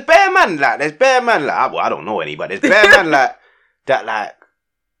 Because there's bare man, well, I don't know any, but there's bare man, that, like,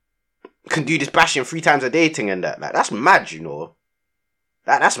 can do this bashing 3 times a day thing and that. Like, that's mad, you know?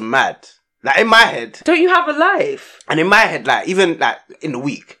 Like, that's mad. Like, in my head... Don't you have a life? And in my head, like, even, like, in the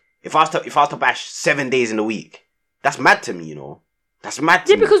week, if I was to bash 7 days in the week, that's mad to me, you know? That's mad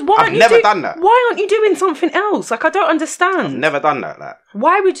to me. Yeah, because why I've never done that. Why aren't you doing something else? Like, I don't understand. I've never done that, like.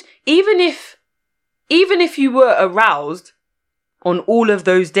 Why would... Even if you were aroused... on all of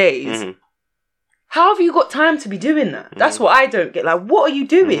those days, how have you got time to be doing that? That's what I don't get. Like, what are you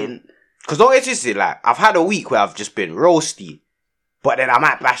doing? Because don't get twisted, like, I've had a week where I've just been roasty, but then I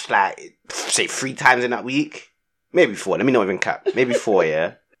might bash, like, say 3 times in that week. Maybe 4, let me not even cap. Maybe 4,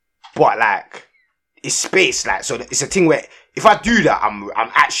 yeah? But, like, it's space, like, so it's a thing where if I do that, I'm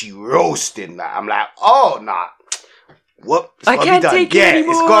actually roasting, like, I'm like, oh, nah, what? I can't take it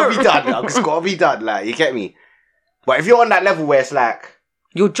anymore. It's gotta be done, like, it's gotta be done, like, you get me? But if you're on that level where it's like...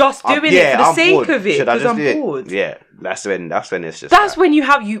 You're just doing it for the sake of it, because I'm bored. Yeah, that's when it's just... That's when you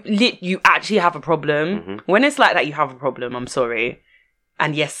actually have a problem. When it's like that, you have a problem, I'm sorry.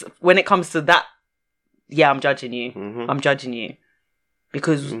 And yes, when it comes to that, yeah, I'm judging you. I'm judging you.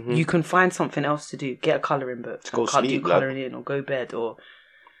 Because you can find something else to do. Get a colouring book. Go sleep, do colouring in or go bed or...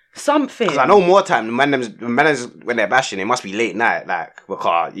 something. Because I know more time, when they're bashing, it must be late night, like,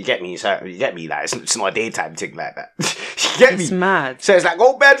 because you get me, like, it's not a daytime thing like that. You get me? It's mad. So it's like,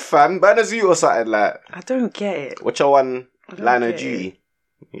 go bed, fam, burn a zoo or something, like. I don't get it. What's your one line of duty?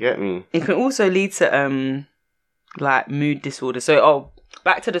 You get me? It can also lead to, like, mood disorder. So,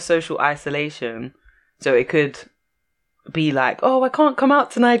 back to the social isolation. So it could be like, oh, I can't come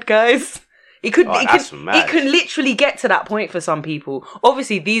out tonight, guys. It can literally get to that point for some people.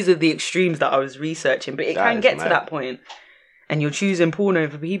 Obviously, these are the extremes that I was researching, but it can get to that point. And you're choosing porn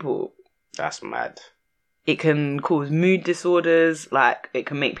over people. That's mad. It can cause mood disorders, like it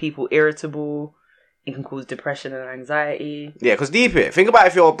can make people irritable. It can cause depression and anxiety. Yeah, because deep it. Think about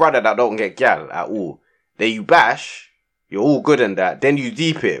if you're a brother that don't get gal at all. Then you bash, you're all good in that. Then you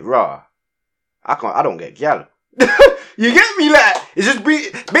deep it, rah. I don't get gal. You get me? Like, it's just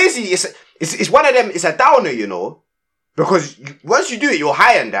basically it's one of them. It's a downer, you know, because once you do it, you're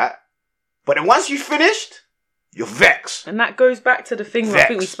high on that. But then once you've finished, you're vexed. And that goes back to the thing I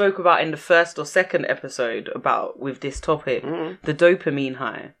think we spoke about in the first or second episode about with this topic, the dopamine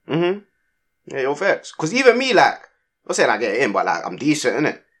high. Yeah, you're vexed. Because even me, like, I'm not saying I get it in, but like I'm decent,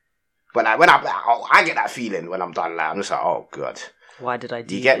 innit? But like when I get that feeling when I'm done, like I'm just like, oh god, why did I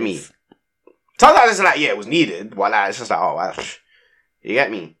do? You get me? Sometimes it's like, yeah, it was needed, but like it's just like, oh, well, you get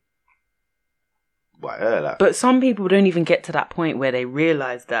me? But some people don't even get to that point where they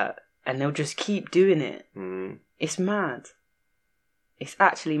realise that, and they'll just keep doing it. It's mad. It's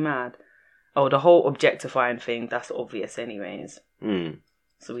actually mad. Oh, the whole objectifying thing, that's obvious anyways.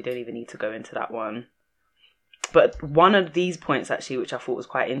 So we don't even need to go into that one. But one of these points actually, which I thought was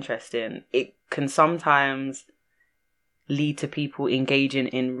quite interesting, it can sometimes lead to people engaging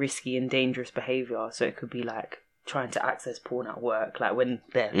in risky and dangerous behaviour. So it could be like trying to access porn at work, like when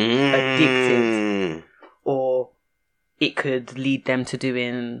they're addicted. Or it could lead them to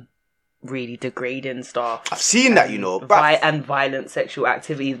doing really degrading stuff. I've seen that, you know. And violent sexual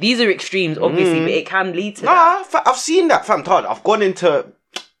activity. These are extremes, obviously, but it can lead to that. I've seen that, fam. Todd, I've gone into...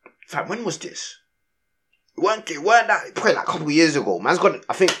 Fam, when was this? It weren't that... Probably like a couple of years ago. Man's gone...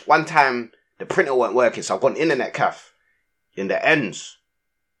 I think one time the printer weren't working, so I've gone internet cafe in the ends.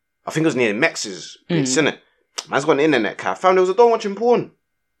 I think it was near Mex's place, innit? Man's gone internet cafe. Found there was a dog watching porn.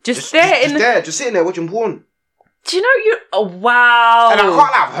 Just sitting there watching porn. Do you know Oh, wow. And I can't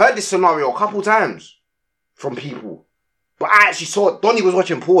lie, I've heard this scenario a couple times from people. But I actually saw Donnie was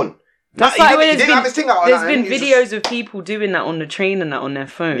watching porn. That's Nah, like he when didn't have his thing out. there's been videos of people doing that on the train and that on their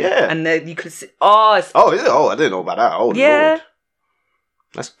phone. Yeah. And you could see, is it? Oh, I didn't know about that. Oh, Yeah. Lord.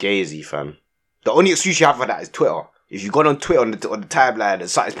 That's gazy, fam. The only excuse you have for that is Twitter. If you've gone on Twitter on the timeline and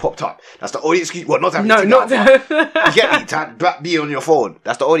something's popped up, that's the only excuse. Well, not to have No, your thing not out, to. but you get me? To have Black B on your phone.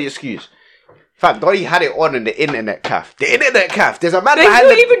 That's the only excuse. Fam, Donny had it on in the internet cafe. The internet cafe. There's a man They're behind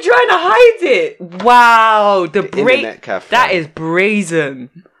not even trying to hide it. Wow, the internet cafe, that fam. is brazen.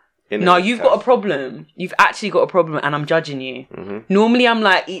 No, you've got a problem. You've actually got a problem, and I'm judging you. Mm-hmm. Normally, I'm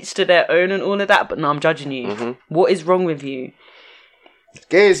like each to their own and all of that, but no, I'm judging you. Mm-hmm. What is wrong with you?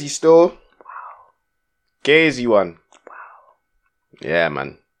 Gazy still. Wow. Gazy one. Wow. Yeah,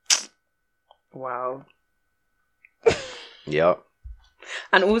 man. Wow. Yep.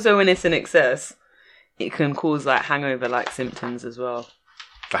 And also, when it's in excess, it can cause like hangover-like symptoms as well.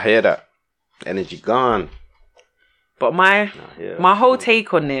 I hear that. Energy gone. But my whole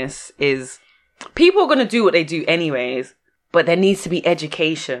take on this is people are going to do what they do anyways, but there needs to be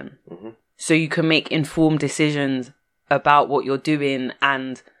education so you can make informed decisions about what you're doing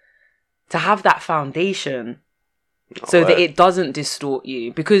and to have that foundation so that it doesn't distort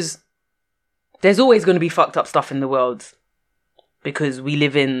you, because there's always going to be fucked up stuff in the world, because we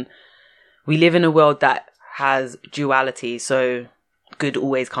live in a world that has duality. So good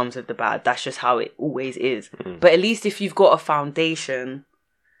always comes with the bad. That's just how it always is. But at least if you've got a foundation,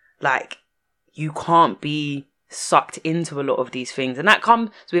 like, you can't be sucked into a lot of these things. And that comes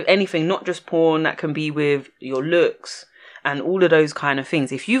with anything, not just porn. That can be with your looks and all of those kind of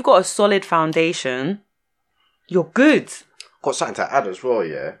things. If you've got a solid foundation, you're good. Got something to add as well,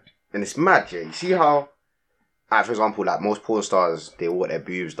 yeah? And it's mad, yeah? You see how, like, for example, like, most porn stars, they want their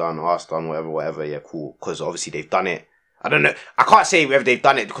boobs done, arse done, whatever, yeah, cool. Because obviously they've done it. I don't know. I can't say whether they've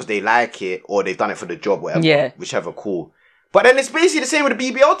done it because they like it or they've done it for the job, whatever. Yeah. Whichever, cool. But then it's basically the same with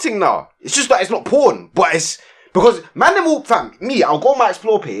the BBL thing now. It's just that it's not porn, but it's... Because, man, them all, fam, me, I'll go on my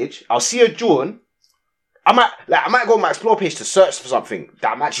Explore page, I'll see a John, I might go on my Explore page to search for something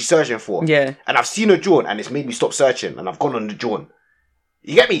that I'm actually searching for. Yeah. And I've seen a John and it's made me stop searching and I've gone on the John.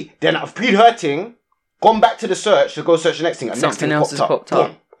 You get me? Then I've pre her thing, gone back to the search to go search the next thing and Something next else thing has popped up.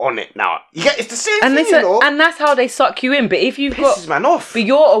 Boom, on it now. You get, it's the same And thing, you know? and that's how they suck you in. But if you've Pisses man off. but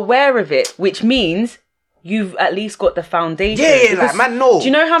you're aware of it, which means you've at least got the foundation. Yeah, like, man, no. Do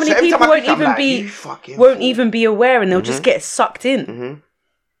you know how many So every people time I won't think, I'm even like, be you fucking fool. even be aware, and they'll just get sucked in.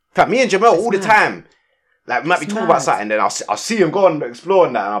 Fam, me and Jamel all the mad. time. Like, we might be It's talking mad. about something, then I'll see him go and explore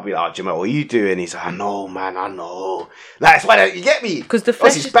and that, and I'll be like, oh, Jamel, what are you doing? He's like, I know, man, I know. Like, that's why you get me. Because the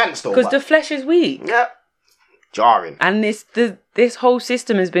flesh, the flesh is weak. Yeah. Jarring. And this whole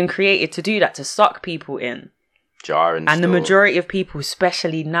system has been created to do that, to suck people in. Jarring. And the still. majority of people,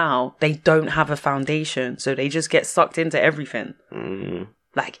 especially now, they don't have a foundation, so they just get sucked into everything.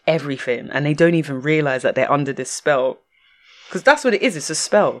 Like everything, and they don't even realize that they're under this spell. Because that's what it is. It's a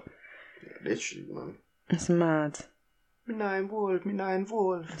spell. Yeah, literally, man. It's mad. Me not involved.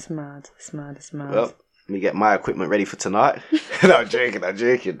 It's mad. It's mad. It's mad. Well, let me get my equipment ready for tonight. No, I'm joking. What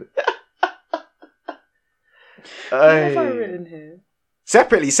have I written here?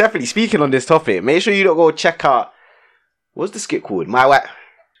 Separately, speaking on this topic, make sure you don't go check out, what's the skit called? My wife.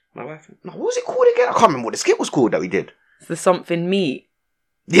 No, what was it called again? I can't remember what the skit was called that we did. It's the something meat.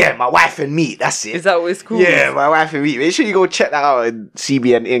 Yeah, My Wife and Me, that's it. Is that what it's called? Yeah, My Wife and Me. Make sure you go check that out on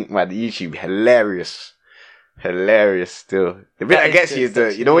CBN Inc, man. YouTube, hilarious still. The bit that gets you is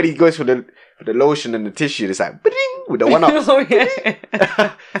the, you know when he goes for the lotion and the tissue, it's like, ba-ding, with the one up. Oh,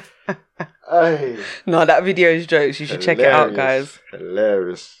 yeah. Ay, No, that video is jokes. You should check it out, guys.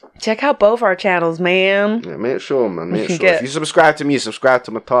 Hilarious. Check out both our channels, man. Yeah, make sure, man. Make can sure. If you subscribe to me, subscribe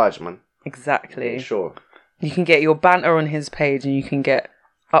to Mataj, man. Exactly. Make sure. You can get your banter on his page, and you can get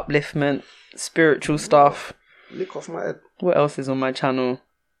upliftment, spiritual stuff. Lick off my head. What else is on my channel?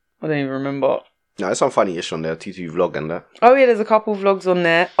 I don't even remember. No, there's some funny ish on there. T2 vlog and that. Oh yeah, there's a couple vlogs on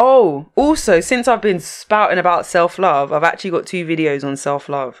there. Oh, also, since I've been spouting about self-love, I've actually got 2 videos on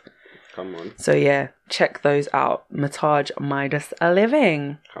self-love. Come on. So yeah, check those out. Mataj Midas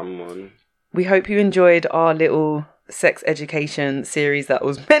Living. Come on. We hope you enjoyed our little sex education series that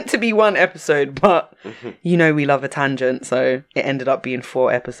was meant to be 1 episode, but you know we love a tangent, so it ended up being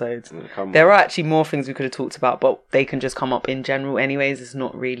 4 episodes. There are actually more things we could have talked about, but they can just come up in general anyways. It's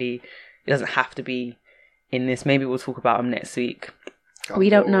not really, it doesn't have to be in this. Maybe we'll talk about them next week. We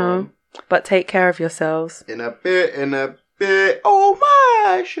don't know, but take care of yourselves. In a bit. Oh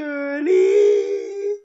my Shirley.